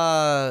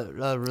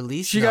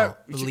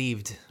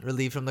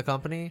 Relieved from the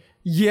company.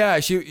 Yeah,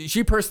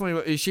 she personally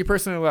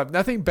left.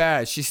 Nothing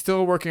bad. She's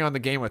still working on the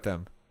game with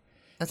them.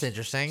 That's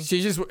interesting.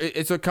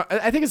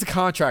 I think it's a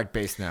contract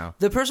based now.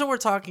 The person we're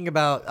talking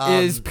about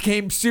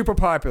became super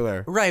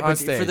popular. Right, on but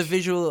stage. for the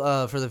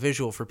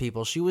visual for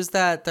people, she was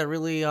that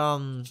really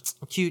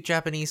cute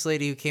Japanese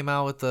lady who came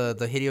out with the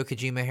Hideo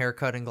Kojima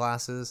haircut and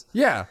glasses.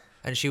 Yeah.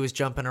 And she was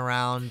jumping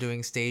around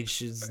doing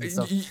stages and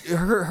stuff.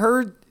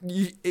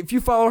 If you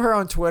follow her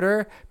on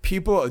Twitter,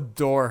 people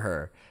adore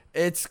her.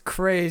 It's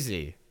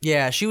crazy.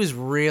 Yeah, she was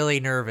really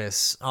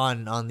nervous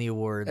on the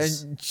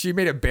awards. And she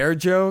made a bear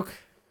joke.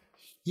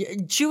 Yeah,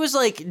 she was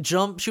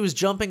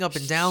jumping up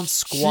and down,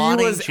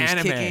 squatting, she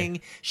was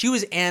kicking. She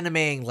was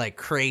animating like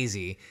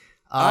crazy.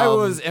 I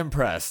was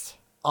impressed.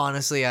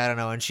 Honestly, I don't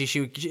know. And she's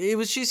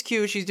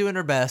cute. She's doing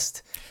her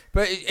best.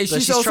 But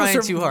she's also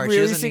trying too hard.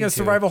 releasing a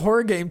survival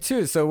horror game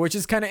too, which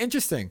is kind of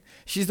interesting.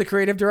 She's the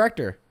creative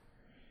director.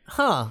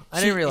 Huh?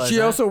 I didn't realize. She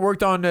that. also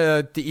worked on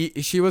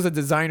she was a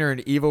designer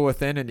in Evil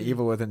Within and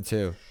Evil Within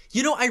 2.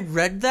 You know, I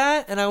read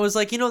that and I was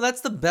like, that's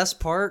the best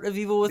part of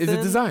Evil Within. Is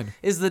the design.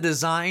 Is the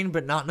design,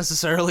 but not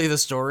necessarily the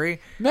story.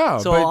 No.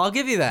 So I'll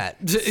give you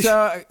that.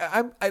 So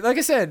like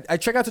I said, I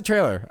check out the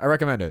trailer. I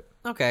recommend it.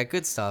 Okay,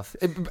 good stuff.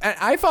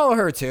 I follow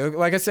her too.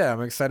 Like I said,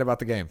 I'm excited about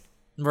the game.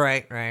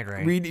 Right.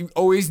 We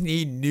always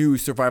need new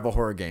survival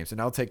horror games, and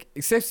I'll take,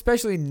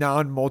 especially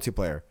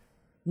non-multiplayer.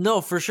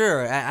 No, for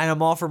sure. And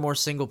I'm all for more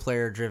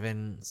single-player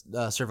driven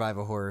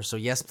survival horror. So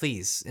yes,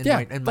 please. In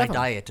my definitely.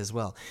 diet as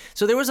well.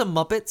 So there was a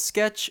Muppet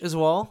sketch as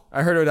well.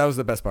 I heard that was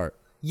the best part.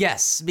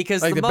 Yes,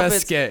 because Like the the Muppets,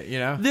 best skit, you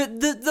know?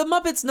 The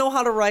Muppets know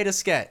how to write a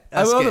skit.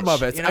 I love the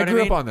Muppets. You know I what grew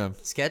mean? up on them.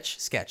 Sketch,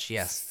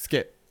 yes.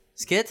 Skit.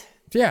 Skit?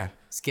 Yeah.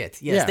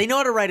 Skit, yes. Yeah. They know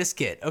how to write a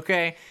skit,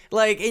 okay?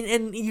 Like,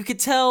 and you could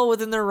tell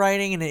within their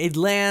writing, and it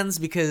lands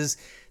because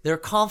they're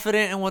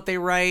confident in what they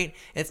write.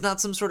 It's not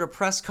some sort of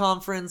press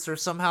conference or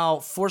somehow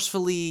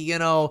forcefully,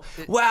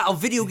 wow,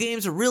 video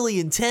games are really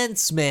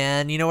intense,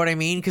 man. You know what I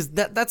mean? Because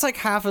that's like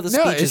half of the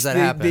speeches that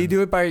happen. They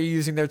do it by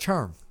using their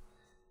charm.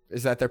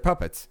 Is that they're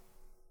puppets?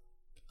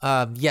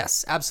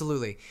 Yes,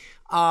 absolutely.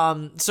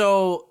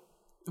 So,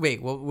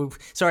 wait,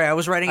 sorry, I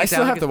was writing it down. I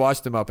still have to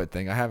watch the Muppet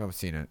thing. I haven't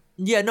seen it.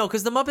 Yeah, no,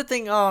 because the Muppet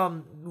thing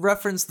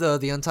referenced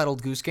the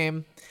Untitled Goose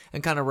Game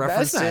and kind of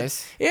referenced That's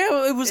nice. it.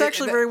 Yeah, it was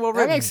actually very well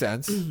written. That makes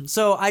sense.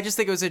 So I just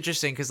think it was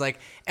interesting because like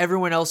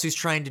everyone else who's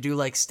trying to do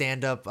like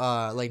stand up,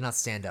 like not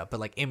stand up, but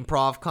like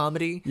improv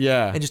comedy,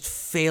 Yeah. and just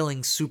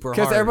failing super hard.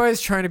 Because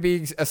everybody's trying to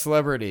be a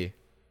celebrity.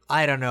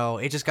 I don't know,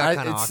 it just got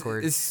kind of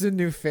awkward. It's a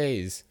new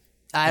phase.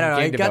 I don't know.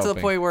 game It got to the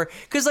developing. point where,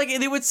 because like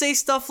they would say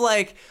stuff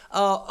like,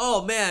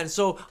 "Oh man,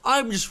 so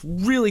I'm just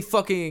really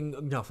fucking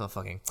no, not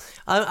fucking.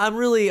 I'm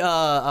really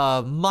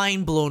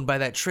mind blown by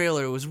that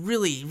trailer. It was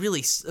really,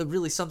 really,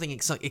 really something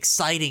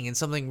exciting and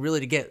something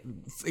really to get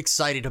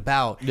excited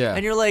about." Yeah.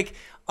 And you're like,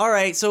 all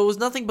right, so it was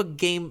nothing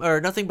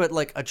but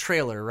like a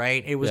trailer,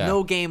 right? It was Yeah.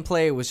 no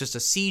gameplay. It was just a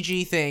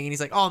CG thing. And he's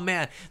like, oh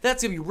man,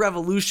 that's gonna be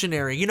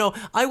revolutionary.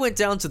 I went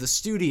down to the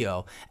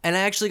studio and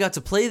I actually got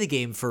to play the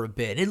game for a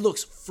bit. It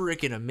looks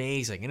freaking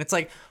amazing. And it's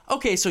like,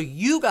 okay, so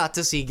you got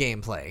to see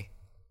gameplay,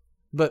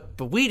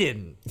 but we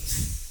didn't.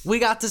 We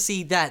got to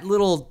see that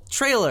little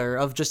trailer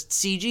of just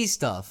CG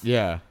stuff.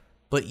 Yeah.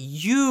 But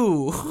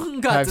you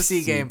got Have to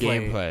see seen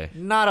gameplay, gameplay.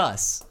 not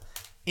us.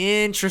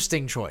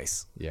 Interesting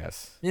choice.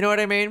 Yes. You know what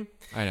I mean?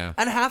 I know.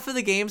 And half of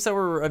the games that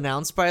were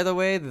announced, by the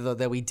way,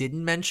 that we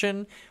didn't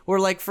mention, were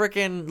like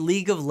freaking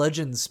League of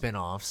Legends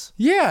spin-offs.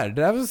 Yeah,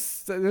 that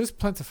was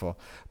plentiful.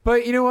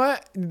 But you know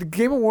what? The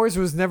Game Awards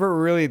was never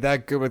really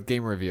that good with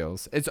game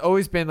reveals. It's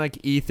always been like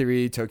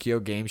E3, Tokyo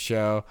Game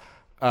Show,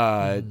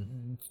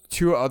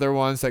 two other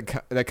ones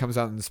that comes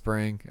out in the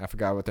spring. I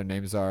forgot what their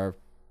names are.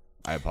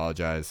 I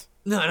apologize.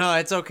 No,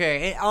 it's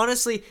okay.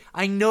 Honestly,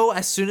 I know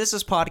as soon as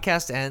this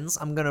podcast ends,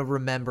 I'm going to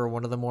remember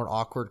one of the more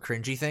awkward,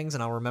 cringy things,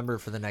 and I'll remember it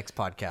for the next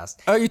podcast.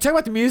 Oh, you talk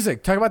about the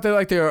music. Talk about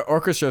the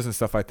orchestras and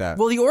stuff like that.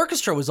 Well, the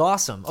orchestra was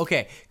awesome.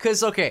 Okay,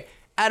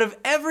 out of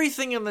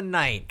everything in the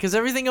night, because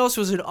everything else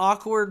was an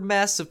awkward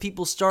mess of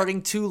people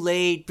starting too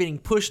late, being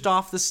pushed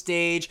off the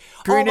stage.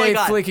 Grenade oh my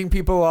God. flicking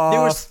people off.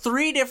 There was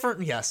three different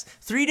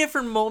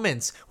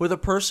moments where the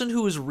person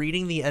who was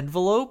reading the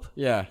envelope,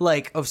 Yeah.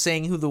 like of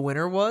saying who the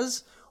winner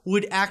was,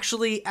 would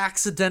actually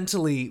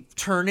accidentally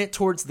turn it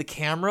towards the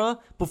camera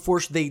before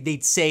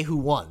they'd say who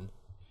won.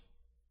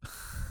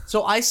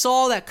 So I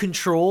saw that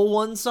Control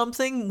won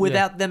something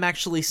without them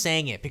actually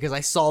saying it because I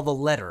saw the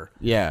letter.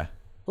 Yeah.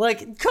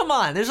 Like, come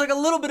on. There's like a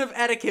little bit of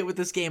etiquette with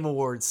this Game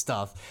Awards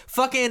stuff.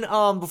 Fucking,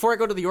 before I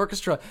go to the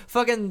orchestra,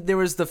 there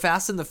was the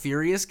Fast and the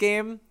Furious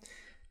game.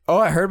 Oh,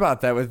 I heard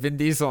about that with Vin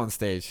Diesel on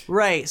stage.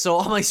 Right. So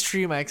on my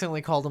stream, I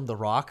accidentally called him The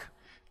Rock.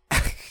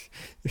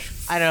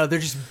 I don't know. They're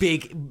just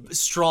big,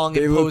 strong,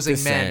 They look imposing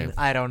the men. same.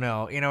 I don't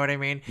know. You know what I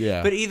mean?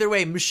 Yeah. But either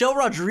way, Michelle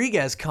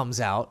Rodriguez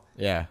comes out.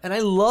 Yeah. And I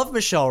love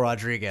Michelle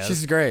Rodriguez.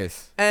 She's great.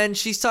 and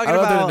she's talking I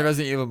love her in about the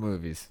Resident Evil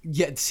movies.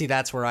 yeah, see,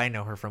 that's where I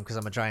know her from because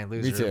I'm a giant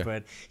loser. too.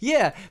 But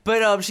yeah,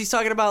 but she's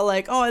talking about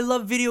like, oh, I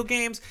love video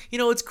games.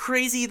 It's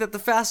crazy that the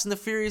Fast and the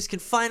Furious can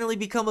finally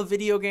become a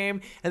video game.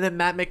 And then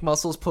Matt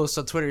McMuscles posts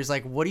on Twitter, he's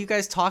like, what are you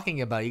guys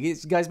talking about? You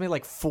guys made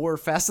like 4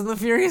 Fast and the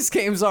Furious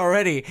games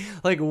already.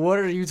 Like, what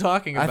are you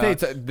talking about? I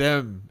think it's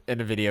them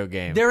in a video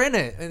game. They're in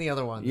it in the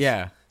other ones.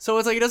 Yeah. So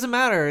it's like, it doesn't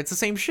matter. It's the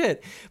same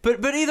shit.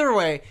 But either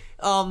way,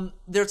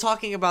 they're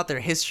talking about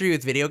their history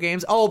with video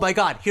games. Oh my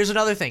God. Here's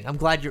another thing. I'm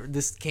glad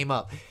this came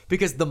up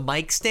because the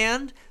mic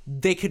stand,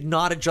 they could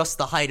not adjust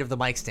the height of the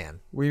mic stand.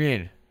 What do you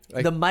mean?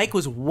 Like The mic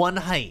was one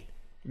height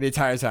the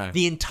entire time.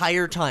 the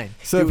entire time.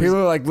 So There was- people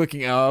were like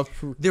looking up.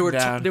 there were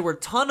down. there were a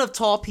ton of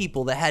tall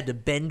people that had to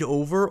bend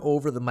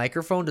over the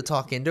microphone to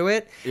talk into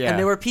it, Yeah. and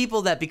there were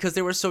people that because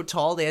they were so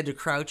tall they had to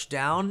crouch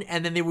down,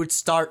 and then they would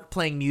start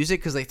playing music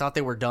because they thought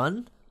they were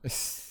done,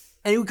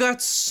 and it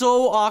got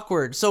so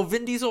awkward. So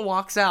Vin Diesel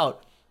walks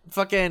out,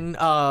 fucking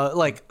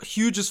like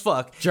huge as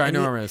fuck,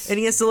 Ginormous. and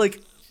he has to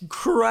like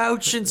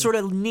crouch and sort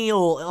of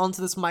kneel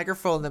onto this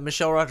microphone that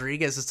Michelle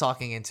Rodriguez is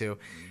talking into.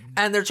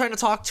 And they're trying to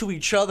talk to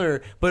each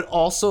other, but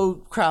also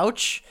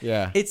crouch.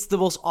 Yeah. It's the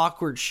most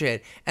awkward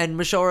shit. And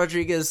Michelle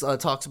Rodriguez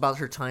talks about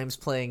her times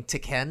playing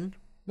Tekken.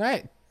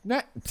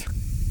 Not.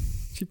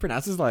 She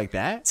pronounces it like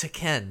that.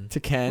 Tekken.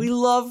 Tekken. We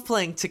love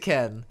playing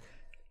Tekken.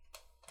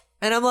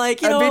 And I'm like,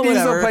 Vin Diesel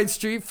whatever. played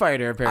Street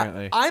Fighter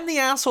apparently. I'm the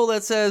asshole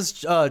that says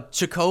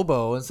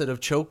Chocobo instead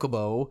of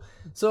Chocobo.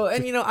 So,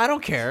 and I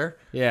don't care.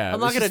 Yeah, I'm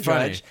not it's going to just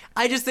funny. judge.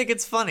 I just think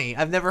it's funny.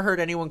 I've never heard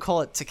anyone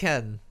call it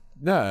Tekken.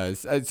 No,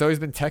 it's always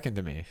been Tekken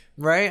to me.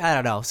 Right? I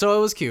don't know. So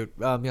it was cute.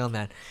 Beyond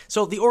that,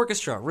 so the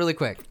orchestra, really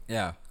quick.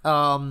 Yeah.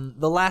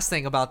 The last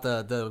thing about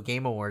the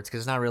Game Awards,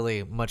 because there's not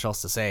really much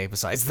else to say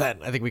besides that.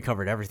 I think we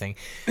covered everything.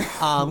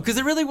 Because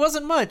there really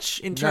wasn't much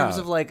in terms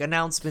of like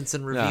announcements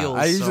and reveals.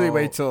 I usually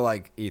wait till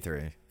like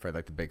E3 for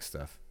like the big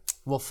stuff.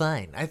 Well,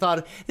 fine. I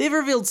thought they've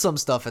revealed some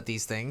stuff at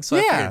these things, so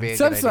I figured it'd be a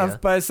some good stuff, idea.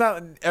 but it's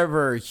not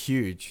ever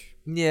huge.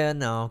 Yeah,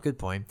 no, good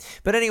point.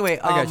 But anyway,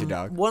 I got you,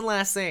 dog. One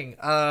last thing.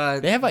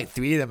 They have like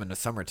 3 of them in the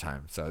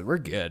summertime, so we're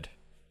good.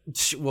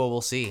 Well,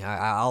 we'll see.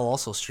 I'll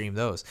also stream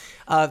those.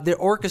 The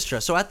orchestra.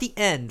 So at the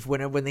end,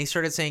 when they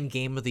started saying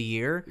Game of the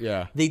Year,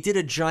 Yeah. they did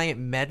a giant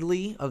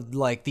medley of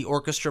like the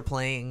orchestra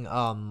playing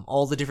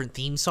all the different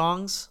theme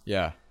songs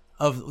Yeah.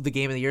 of the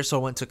Game of the Year. So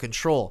it went to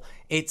Control.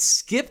 It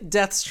skipped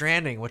Death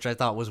Stranding, which I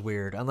thought was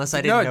weird, unless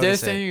I didn't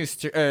notice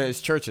it.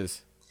 is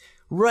churches.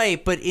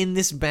 Right, but in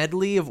this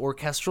medley of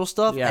orchestral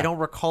stuff, Yeah. I don't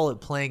recall it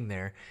playing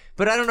there.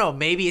 But I don't know.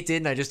 Maybe it did,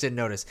 and I just didn't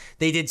notice.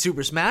 They did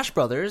Super Smash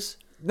Brothers.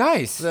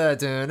 Nice.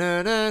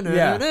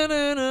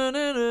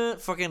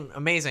 Fucking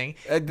amazing.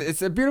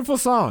 It's a beautiful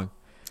song.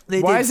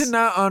 They Why did is it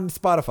not on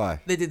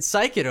Spotify? They did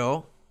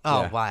Psychido.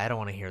 Oh, Yeah. wow. I don't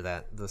want to hear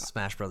that. The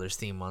Smash Brothers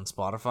theme on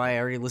Spotify. I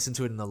already listened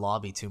to it in the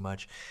lobby too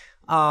much.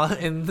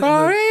 I'm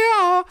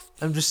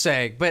just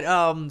saying. But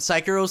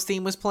Psychiro's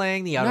theme was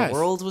playing. The Outer Nice.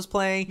 Worlds was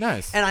playing.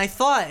 Nice. And I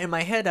thought in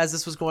my head as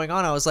this was going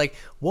on, I was like,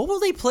 what will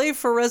they play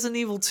for Resident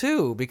Evil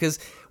 2? Because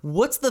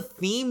what's the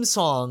theme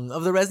song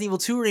of the Resident Evil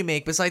 2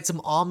 remake besides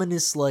some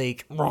ominous,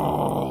 like... Did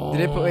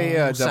they play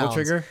Double sounds?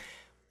 Trigger?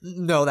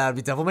 No, that would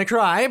be Devil May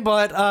Cry,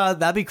 but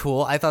that'd be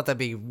cool. I thought that'd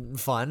be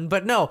fun.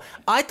 But no,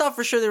 I thought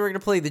for sure they were going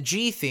to play the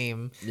G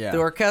theme, Yeah. the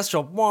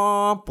orchestral.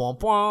 Womp, womp,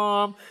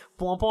 womp,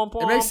 womp,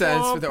 womp, It makes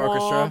sense womp, with the womp.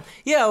 orchestra.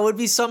 Yeah, it would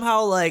be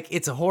somehow like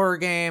it's a horror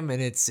game and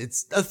it's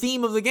a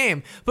theme of the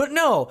game. But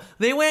no,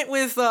 they went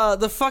with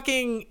the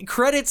fucking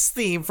credits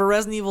theme for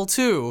Resident Evil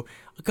 2.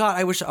 God,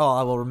 I wish. Oh,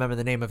 I will remember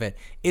the name of it.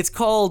 It's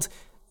called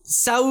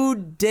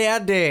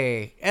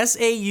Saudade.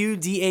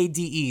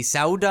 Saudade.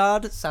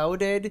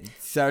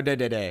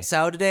 Saudade.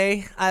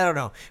 Saudade? I don't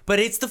know. But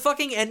it's the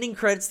fucking ending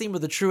credits theme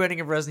of the true ending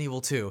of Resident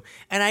Evil 2.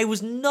 And I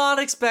was not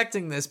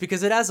expecting this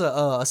because it has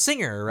a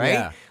singer, right?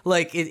 Yeah.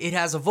 Like, it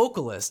has a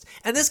vocalist.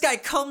 And this guy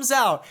comes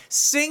out,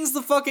 sings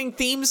the fucking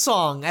theme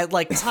song at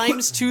like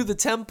times 2 the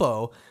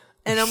tempo.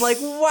 And I'm like,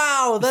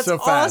 wow, that's So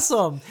fast.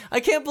 awesome. I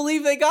can't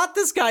believe they got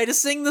this guy to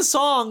sing the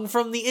song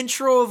from the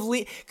intro of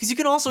Leon. Because you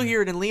can also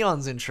hear it in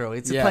Leon's intro.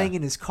 It's Yeah. playing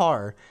in his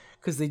car.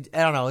 Because I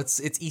don't know, it's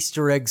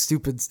Easter egg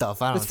stupid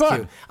stuff. I don't know, It's fun.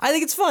 cute. I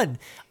think it's fun.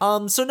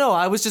 So no,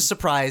 I was just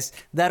surprised.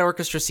 That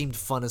orchestra seemed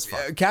fun as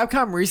fuck.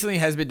 Capcom recently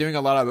has been doing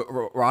a lot of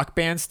rock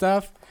band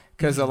stuff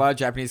because a lot of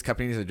Japanese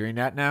companies are doing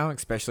that now,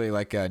 especially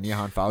like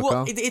Nihon Falco.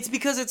 Well, it's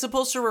because it's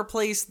supposed to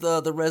replace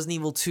the Resident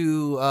Evil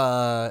 2,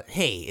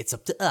 hey, it's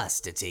up to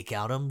us to take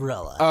out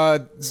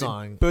Umbrella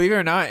song. Believe it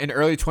or not, in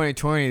early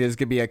 2020, there's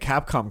gonna be a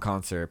Capcom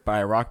concert by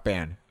a rock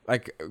band,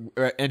 like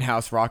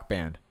in-house rock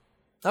band,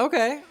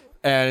 Okay.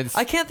 and it's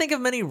I can't think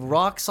of many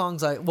rock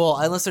songs.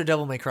 Unless they're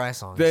Devil May Cry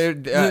songs.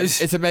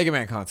 it's a Mega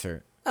Man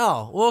concert.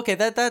 Oh, well, okay.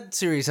 That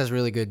series has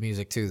really good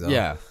music too, though.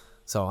 Yeah.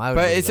 So I would.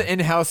 But believe it's that. an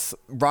in-house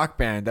rock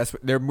band. That's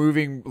what they're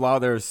moving a lot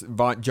of their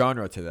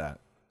genre to that.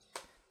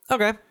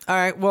 Okay. All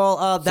right.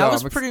 Well, that So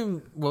was I'm pretty.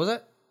 What was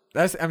it?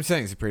 I'm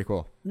saying it's pretty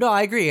cool. No,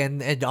 I agree,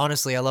 and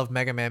honestly, I love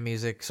Mega Man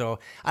music, so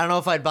I don't know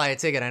if I'd buy a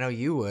ticket. I know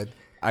you would,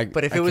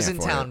 but if I it was can't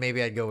in afford town, it.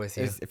 maybe I'd go with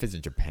you. If it's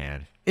in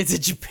Japan. It's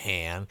in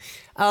Japan.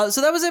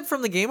 So that was it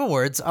from the Game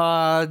Awards.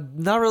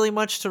 Not really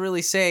much to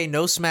really say.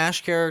 No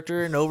Smash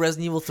character, no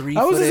Resident Evil 3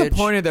 I was footage.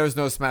 disappointed there was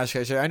no Smash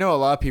character. I know a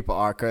lot of people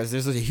are because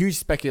there's a huge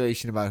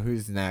speculation about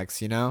who's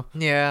next. You know.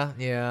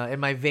 Yeah. In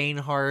my vain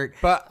heart,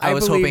 But I I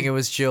was believe- hoping it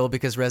was Jill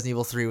because Resident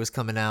Evil 3 was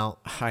coming out.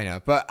 I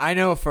know, but I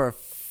know for a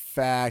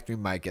fact we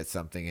might get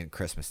something in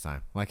Christmas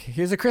time. Like,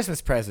 here's a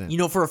Christmas present. You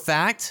know for a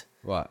fact?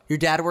 What? Your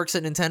dad works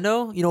at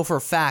Nintendo? You know for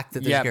a fact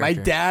that there's Yeah, a my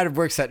character. dad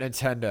works at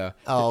Nintendo.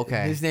 Oh,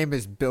 okay. His name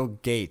is Bill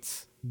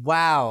Gates.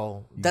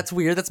 Wow. That's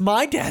weird. That's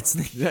my dad's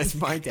name. That's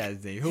my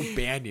dad's name. He'll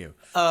ban you.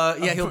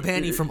 Yeah, he'll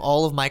ban you from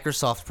all of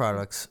Microsoft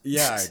products.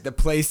 Yeah, the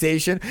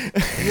PlayStation.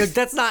 Yeah,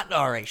 that's not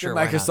all right. Sure,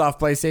 why not? Microsoft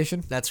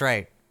PlayStation. That's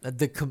right. The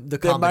The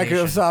combination.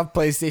 Microsoft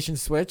PlayStation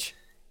Switch.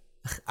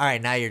 All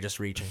right, now you're just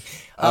reaching.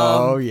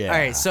 Oh, yeah. All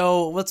right,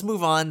 so let's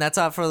move on. That's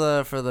out for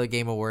the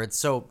Game Awards.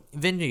 So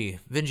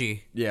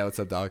Vinji, Yeah, what's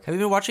up, dog? have you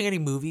been watching any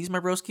movies, my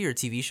broski, or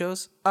TV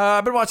shows?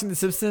 I've been watching The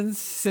Simpsons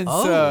since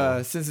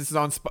Oh. since it's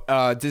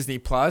on Disney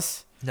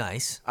Plus.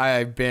 Nice.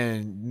 I've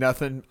been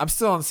nothing. I'm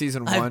still on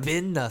season 1. I've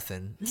been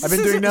nothing. I've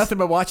been doing nothing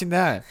but watching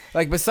that.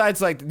 Like,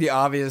 besides like the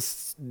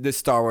obvious, the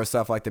Star Wars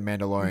stuff, like The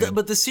Mandalorian.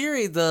 But the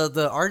series,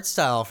 the art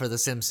style for The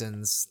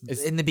Simpsons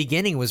in the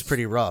beginning was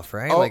pretty rough,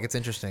 right? Oh. Like it's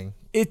interesting.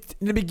 It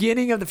in the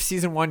beginning of the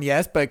season 1,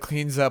 yes, but it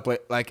cleans up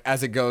like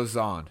as it goes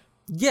on.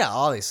 Yeah,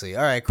 obviously.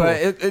 All right, cool.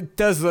 But it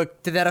does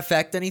look. Did that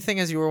affect anything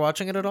as you were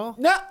watching it at all?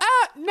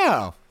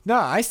 No.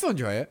 I still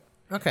enjoy it.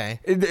 Okay.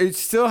 It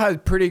still has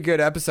pretty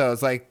good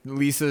episodes, like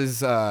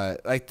Lisa's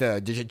like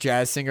the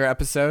jazz singer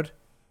episode.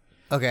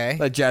 Okay.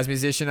 That jazz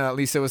musician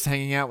Lisa was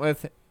hanging out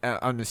with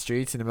on the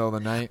streets in the middle of the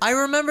night. I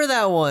remember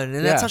that one,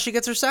 and that's Yeah. how she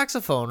gets her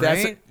saxophone,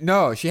 right?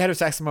 No, she had her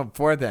saxophone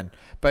before then,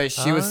 but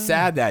she was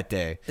sad that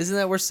day. Isn't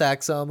that where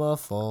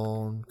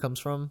saxophone comes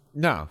from?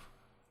 No,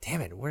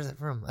 Damn it, where's it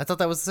from? I thought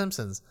that was The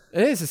Simpsons.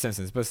 it is The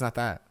Simpsons, but it's not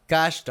that.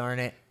 Gosh darn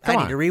it. Come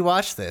I on. need to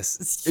rewatch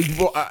this.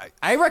 Well,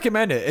 I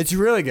recommend it. It's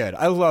really good.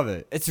 I love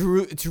it. It's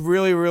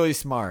really, really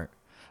smart.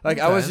 Like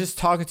I was Okay. just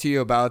talking to you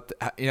about,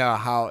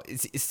 how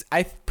it's.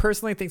 I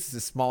personally think it's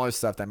the smaller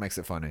stuff that makes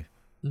it funny.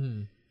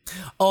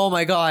 Oh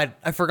my god,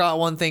 I forgot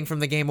one thing from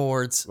the Game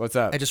Awards. What's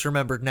up? I just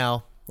remembered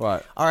now.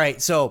 What? All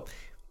right, so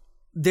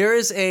there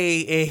is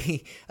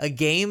a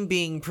game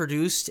being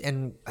produced,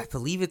 and I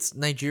believe it's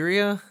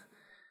Nigeria.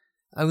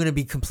 I'm gonna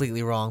be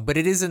completely wrong, but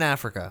it is in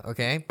Africa.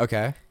 Okay,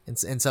 Okay.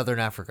 in southern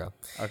Africa.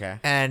 Okay.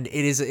 And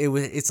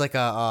it's like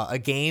a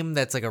game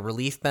that's like a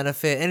relief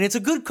benefit, and it's a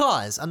good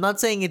cause. I'm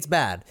not saying it's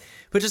bad,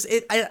 but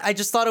I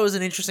just thought it was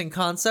an interesting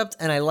concept,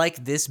 and I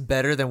like this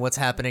better than what's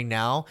happening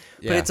now.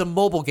 But Yeah. it's a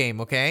mobile game,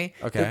 okay?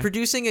 Okay. They're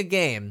producing a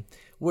game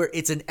where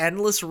it's an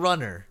endless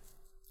runner,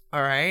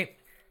 all right?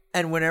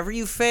 And whenever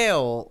you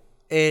fail,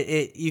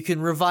 you can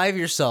revive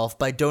yourself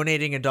by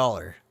donating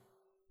 $1.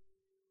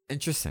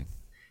 Interesting.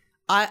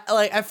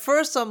 At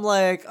first I'm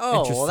like, oh,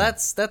 well,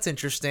 Interesting. that's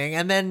interesting.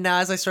 And then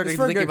as I started It's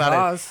for a thinking good about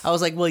cause. it, I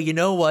was like, well, you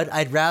know what?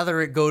 I'd rather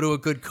it go to a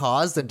good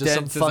cause than just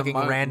some fucking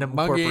random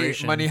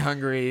corporation. Money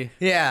hungry.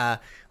 Yeah.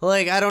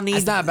 Like I don't need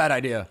That's not a bad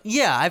idea.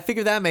 Yeah, I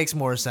figure that makes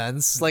more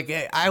sense. Like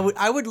I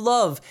would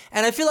love,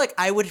 and I feel like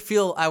I would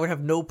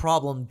have no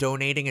problem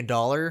donating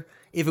 $1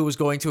 if it was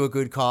going to a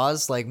good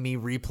cause, like me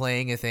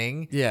replaying a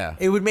thing. Yeah.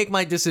 It would make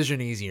my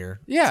decision easier.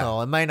 Yeah.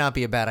 So it might not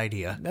be a bad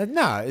idea.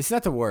 No, it's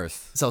not the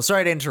worst. So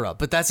sorry to interrupt,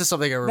 but that's just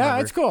something I remember. No,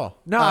 it's cool.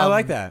 No, I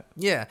like that.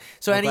 Yeah.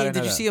 So I'm glad I did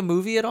know you that. see a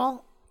movie at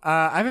all?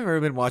 I haven't really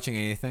been watching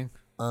anything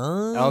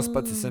else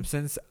but The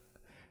Simpsons.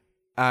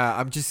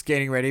 I'm just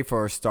getting ready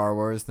for Star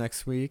Wars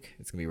next week.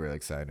 It's gonna be really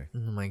exciting.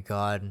 Oh my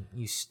god,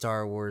 you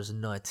Star Wars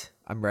nut.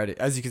 I'm ready,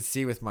 as you can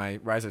see with my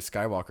Rise of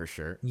Skywalker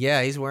shirt.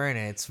 Yeah, he's wearing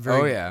it. It's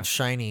very yeah.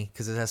 shiny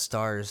because it has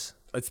stars.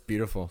 It's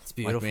beautiful. It's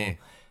Beautiful. Like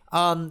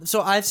me.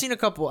 So I've seen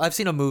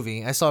a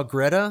movie. I saw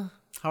Greta.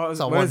 How is,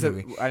 saw what one is it?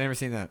 movie. I never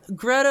seen that.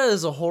 Greta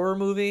is a horror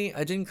movie.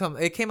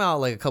 It came out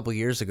like a couple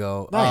years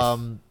ago. Nice.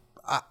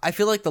 I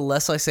feel like the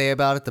less I say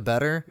about it, the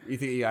better. You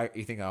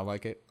think I'll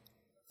like it?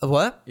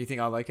 What? You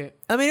think I'll like it?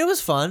 I mean, it was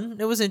fun.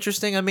 It was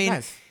interesting. I mean,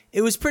 Nice.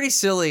 it was pretty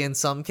silly in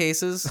some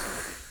cases.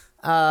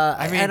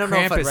 I don't know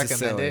if I'd Krampus is recommend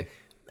silly. it.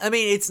 I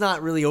mean, it's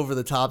not really over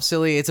the top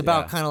silly. It's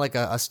about Yeah. kind of like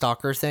a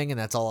stalker thing, and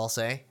that's all I'll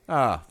say.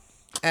 Oh,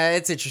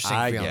 It's interesting.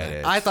 I feeling get it.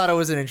 it. I thought it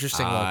was an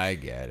interesting one. I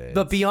get it.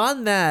 But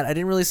beyond that, I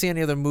didn't really see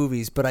any other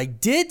movies. But I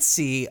did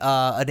see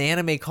an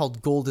anime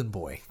called Golden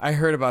Boy. I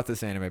heard about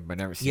this anime, but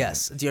never seen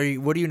Yes. it.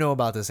 What do you know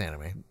about this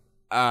anime?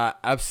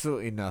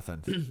 Absolutely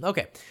nothing.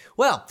 Okay.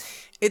 Well,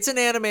 it's an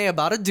anime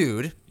about a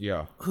dude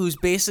Yeah. who's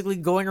basically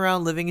going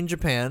around living in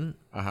Japan,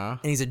 Uh-huh.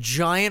 and he's a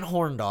giant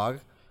horn dog.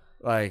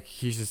 Like,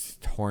 he's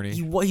just horny.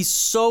 He's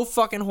so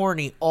fucking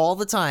horny all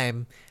the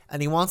time,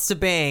 and he wants to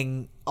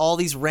bang all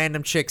these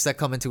random chicks that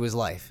come into his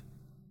life.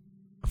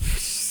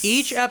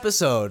 Each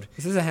episode,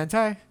 Is this a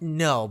hentai?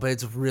 no, but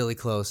it's really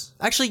close.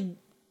 Actually,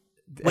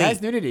 It Wait.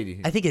 has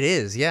nudity. I think it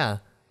is, yeah.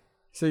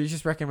 So you're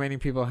just recommending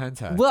people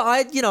hentai? Well,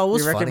 it was You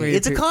funny. recommend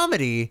It's a to-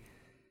 comedy.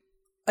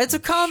 It's a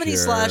comedy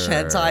slash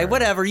hentai, Sure.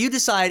 whatever. You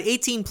decide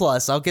 18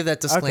 plus. I'll give that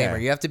disclaimer.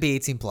 Okay. You have to be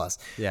 18 plus.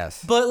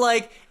 Yes. But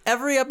like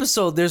every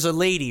episode there's a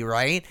lady,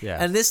 right?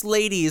 Yes. And this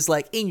lady is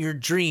like, in your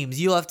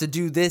dreams, you'll have to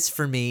do this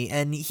for me.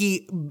 And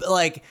he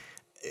like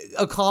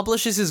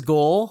accomplishes his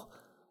goal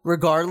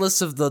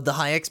regardless of the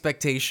high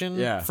expectation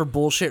Yeah. for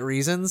bullshit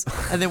reasons.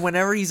 And then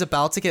whenever he's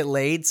about to get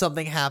laid,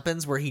 something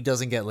happens where he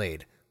doesn't get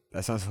laid.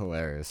 That sounds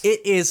hilarious.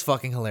 It is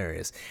fucking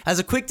hilarious. As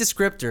a quick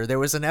descriptor, there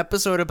was an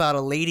episode about a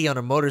lady on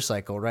a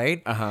motorcycle,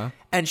 right? Uh-huh.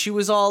 And she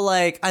was all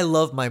like, I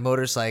love my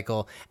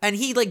motorcycle. And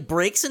he like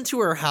breaks into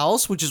her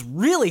house, which is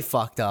really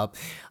fucked up.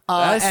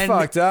 That's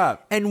fucked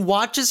up. And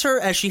watches her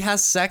as she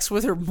has sex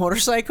with her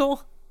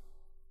motorcycle.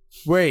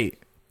 Wait.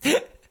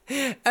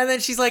 And then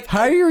she's like,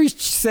 How are you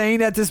saying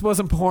that this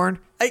wasn't porn?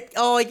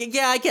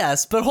 yeah, I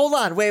guess. But hold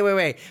on.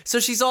 Wait. So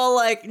she's all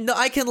like, no,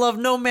 I can love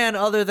no man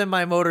other than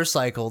my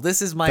motorcycle.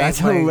 This is my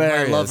That's my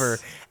hilarious. lover.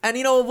 And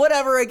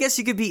whatever. I guess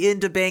you could be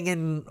into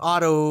banging You're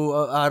not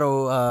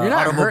hurting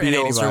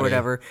automobiles or anybody.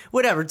 whatever.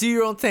 Whatever. Do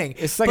your own thing.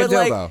 It's like a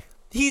dildo.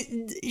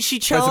 She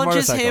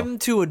challenges motorcycle. him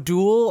to a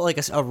duel, like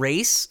a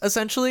race,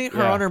 essentially. Her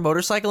Yeah. on her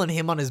motorcycle and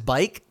him on his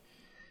bike.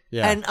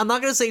 Yeah. And I'm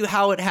not gonna say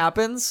how it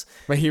happens,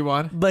 But he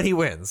won? but he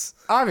wins.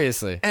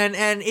 Obviously. And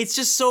it's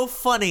just so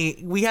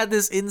funny. We had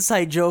this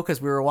inside joke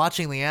as we were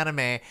watching the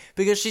anime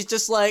because she's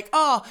just like,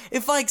 oh,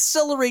 if I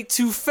accelerate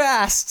too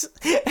fast, ...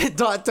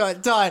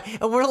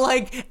 And we're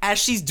like, as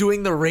she's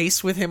doing the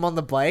race with him on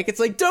the bike,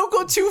 it's like, don't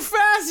go too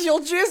fast,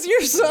 you'll jizz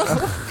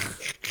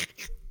yourself.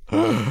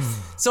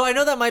 So I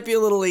know that might be a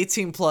little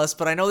 18 plus,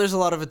 but I know there's a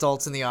lot of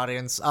adults in the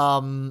audience.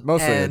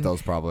 Mostly and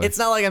adults, probably. It's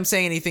not like I'm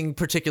saying anything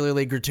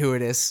particularly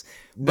gratuitous,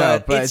 No,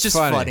 but, but it's it's just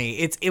funny.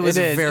 It was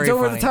It is. very It's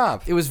over funny. the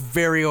top. It was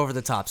very over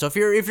the top. So if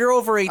you're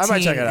over 18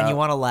 check it and out. you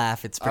want to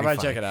laugh, it's I pretty might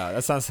funny. check it out.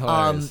 That sounds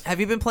hilarious.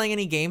 Have you been playing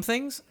any game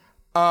things?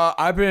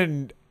 I've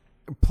been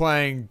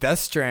playing Death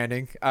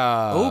Stranding.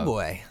 Oh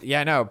boy.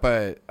 Yeah, no,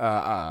 but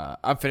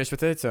I'm finished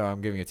with it, so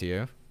I'm giving it to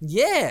you.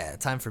 Yeah,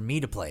 time for me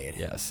to play it.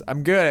 Yes,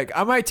 I'm good.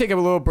 I might take a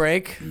little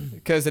break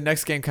because the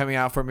next game coming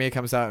out for me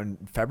comes out in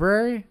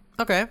February.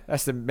 Okay.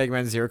 That's the Mega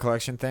Man Zero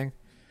Collection thing.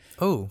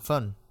 Oh,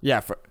 fun.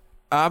 Yeah,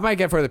 I might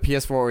get for the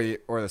PS4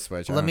 or the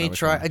Switch. I Let don't me know which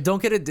try. one. Don't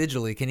get it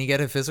digitally. Can you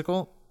get it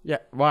physical? Yeah,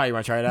 why? You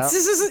want to try it out?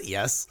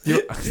 Yes.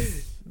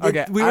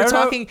 Okay, We I were don't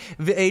know- talking.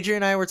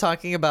 Adrian and I were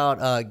talking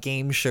about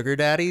game sugar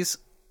daddies.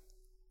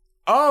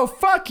 Oh,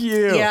 fuck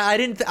you! Yeah, I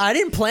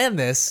didn't plan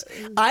this.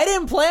 I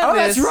didn't plan Oh,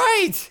 this. that's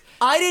right.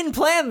 I didn't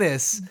plan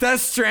this.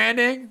 Death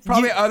Stranding.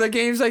 Probably other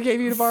games I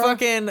gave you to borrow.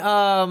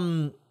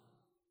 Fucking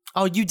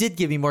Oh, you did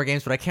give me more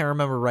games, but I can't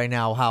remember right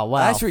now how. Wow,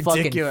 That's fucking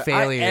ridiculous.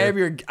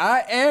 failure.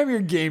 I am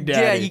your game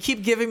daddy. Yeah, you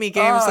keep giving me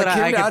games that can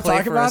I we could not play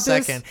talk for a about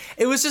this? second.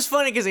 It was just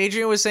funny because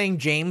Adrian was saying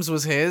James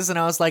was his, and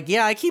I was like,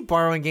 yeah, I keep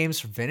borrowing games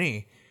from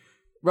Vinny.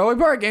 Well, we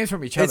borrow games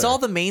from each other. It's all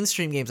the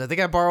mainstream games. I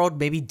think I borrowed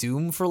maybe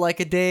Doom for like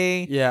a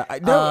day. Yeah, I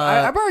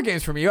borrow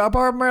games from you. I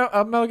borrowed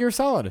Metal Gear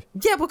Solid.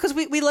 Yeah, because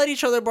we let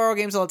each other borrow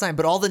games all the time.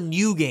 But all the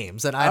new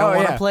games that I don't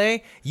want to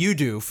play, you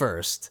do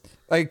first.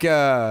 Like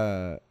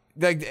I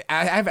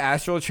have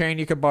Astral Chain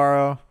you could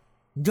borrow.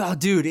 Oh,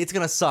 dude, it's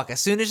gonna suck. As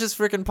soon as this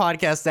freaking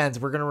podcast ends,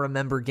 we're gonna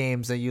remember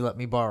games that you let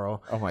me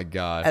borrow. Oh my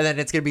god! And then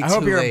it's gonna be I too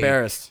hope you're late.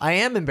 embarrassed. I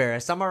am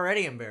embarrassed. I'm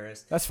already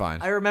embarrassed. That's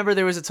fine. I remember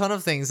there was a ton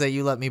of things that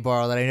you let me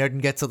borrow that I didn't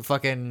get to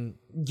fucking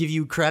give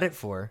you credit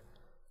for.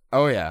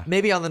 Oh yeah.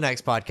 Maybe on the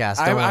next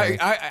podcast. Don't worry.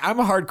 I'm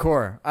a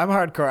hardcore.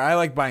 I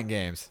like buying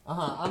games.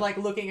 I'm like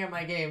looking at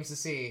my games to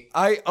see.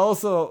 I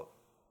also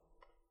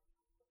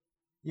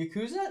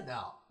Yakuza?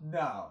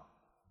 No.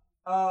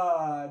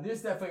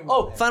 There's definitely one.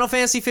 Oh, there. Final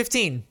Fantasy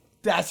 15.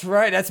 That's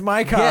right. That's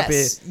my copy.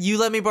 Yes, you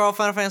let me borrow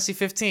Final Fantasy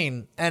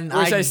 15, and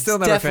Which I I'm still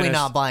never definitely finished.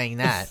 not buying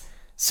that.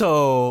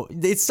 So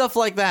it's stuff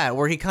like that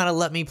where he kind of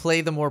let me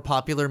play the more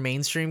popular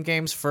mainstream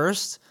games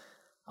first.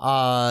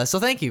 So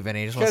thank you,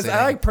 Vinny. Just want to Because say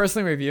I thank like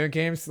personally reviewing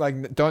games,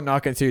 like don't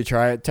knock it until you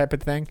try it type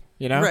of thing.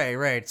 You know? you.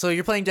 Right. So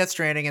you're playing Death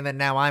Stranding, and then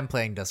now I'm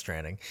playing Death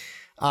Stranding.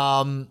 Do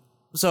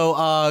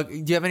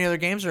you have any other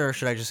games, or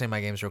should I just say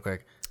my games real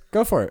quick?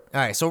 Go for it. All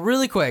right, so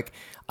really quick,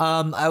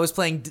 I was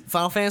playing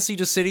Final Fantasy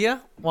Dissidia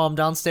while I'm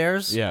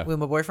downstairs with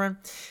my boyfriend.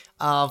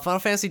 Final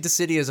Fantasy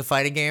Dissidia is a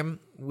fighting game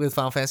with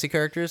Final Fantasy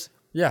characters.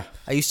 Yeah.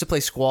 I used to play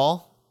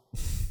Squall.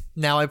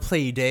 Now I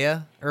play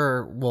Udea,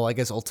 I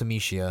guess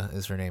Ultimecia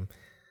is her name.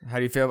 How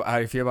do you feel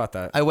about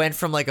that? I went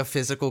from like a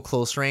physical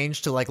close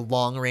range to like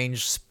long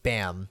range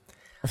spam.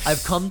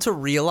 I've come to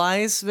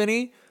realize,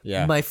 Vinny,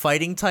 my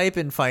fighting type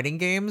in fighting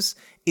games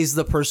is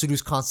the person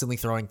who's constantly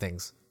throwing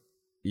things.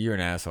 You're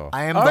an asshole.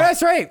 I am.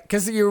 That's right.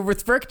 Because you're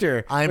with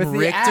Richter. I'm with the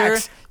Richter.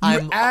 axe.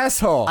 You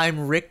asshole.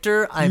 I'm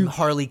Richter. I'm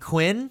Harley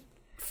Quinn.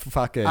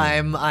 fucking.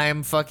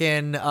 I'm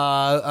fucking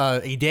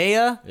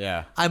Idea.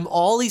 Yeah. I'm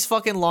all these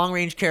fucking long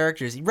range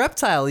characters.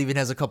 Reptile even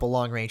has a couple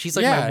long range. He's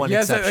like my one he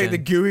has exception. like the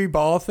gooey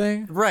ball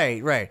thing.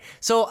 Right.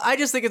 So I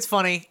just think it's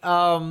funny.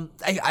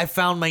 I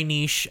found my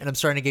niche and I'm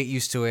starting to get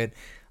used to it.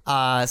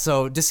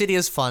 So Dissidia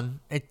is fun.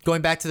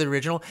 Going back to the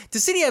original,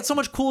 Dissidia had so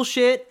much cool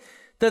shit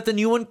that the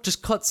new one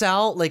just cuts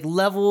out, like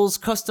levels,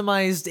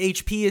 customized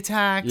HP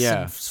attacks,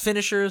 and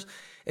finishers.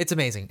 It's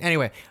amazing.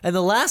 Anyway, and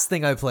the last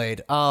thing I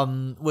played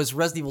was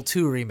Resident Evil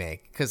 2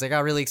 Remake, because I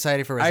got really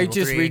excited for Resident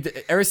Evil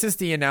 3. Ever since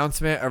the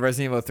announcement of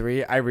Resident Evil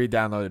 3, I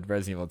re-downloaded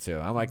Resident Evil 2.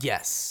 I'm like,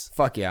 yes.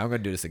 Fuck yeah, I'm going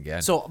to do this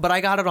again. So, but I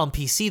got it on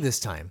PC this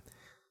time.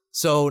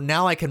 So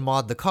now I can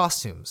mod the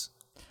costumes.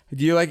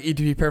 Do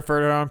you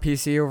prefer it on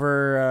PC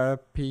over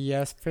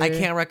PS3? I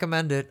can't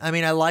recommend it. I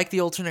mean, I like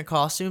the alternate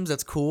costumes.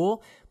 That's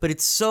cool. But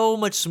it's so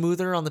much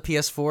smoother on the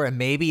PS4, and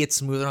maybe it's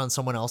smoother on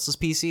someone else's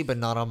PC, but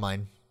not on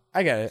mine.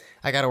 I get it.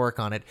 I got to work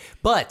on it.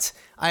 But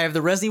I have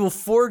the Resident Evil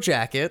 4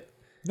 jacket.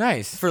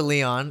 Nice. For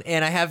Leon,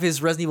 and I have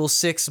his Resident Evil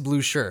 6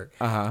 blue shirt.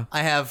 Uh-huh. I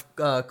have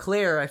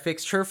Claire, I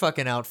fixed her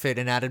fucking outfit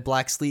and added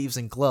black sleeves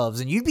and gloves,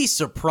 and you'd be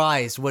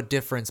surprised what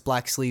difference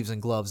black sleeves and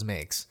gloves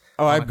makes.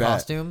 Oh, I on a bet.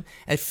 costume.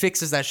 It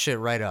fixes that shit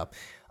right up.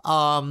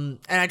 And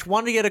I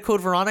wanted to get a Code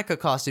Veronica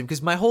costume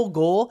because my whole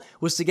goal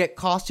was to get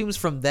costumes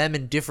from them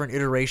in different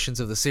iterations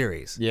of the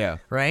series. Yeah.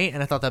 Right?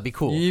 And I thought that'd be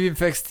cool. You even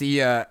fixed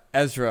the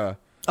Ezra.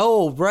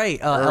 Oh, right.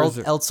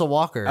 Elsa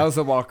Walker.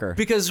 Elsa Walker.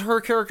 Because her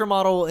character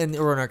model,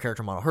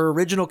 her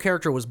original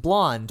character was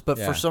blonde, but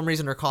Yeah. for some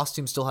reason her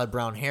costume still had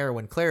brown hair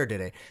when Claire did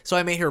it. So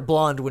I made her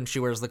blonde when she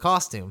wears the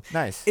costume.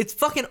 Nice. It's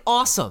fucking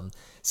awesome.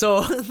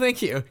 So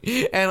thank you.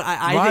 And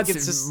I mods, think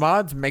it's just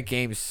mods make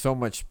games so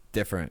much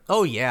different.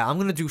 Oh yeah, I'm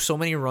gonna do so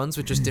many runs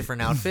with just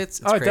different outfits.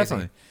 It's crazy.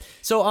 Definitely.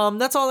 So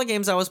that's all the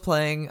games I was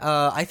playing.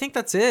 I think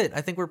that's it.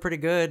 I think we're pretty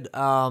good.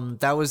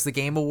 That was the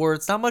Game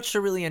Awards. Not much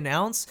to really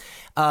announce.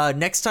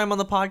 Next time on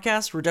the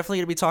podcast, we're definitely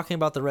gonna be talking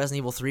about the Resident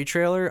Evil 3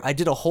 trailer. I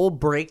did a whole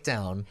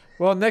breakdown.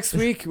 Well, next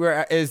week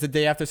is the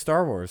day after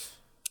Star Wars.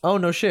 Oh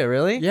no shit,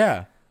 really?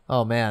 Yeah.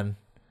 Oh man,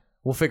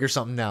 we'll figure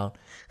something out.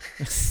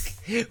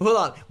 Hold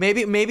on,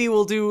 maybe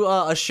we'll do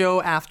a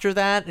show after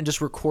that and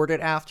just record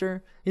it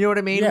after. You know what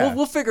I mean? Yeah.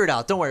 We'll figure it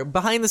out. Don't worry.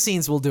 Behind the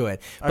scenes, we'll do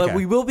it. But Okay.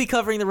 we will be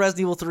covering the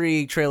Resident Evil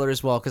 3 trailer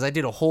as well because I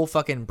did a whole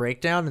fucking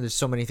breakdown and there's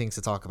so many things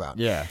to talk about.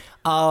 Yeah.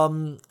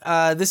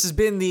 This has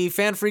been the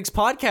Fan Freaks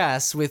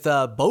podcast with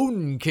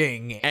Bone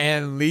King.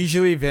 And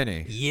Leisurely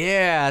Vinny.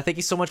 Yeah, thank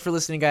you so much for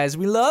listening, guys.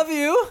 We love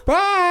you.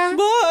 Bye.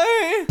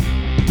 Bye.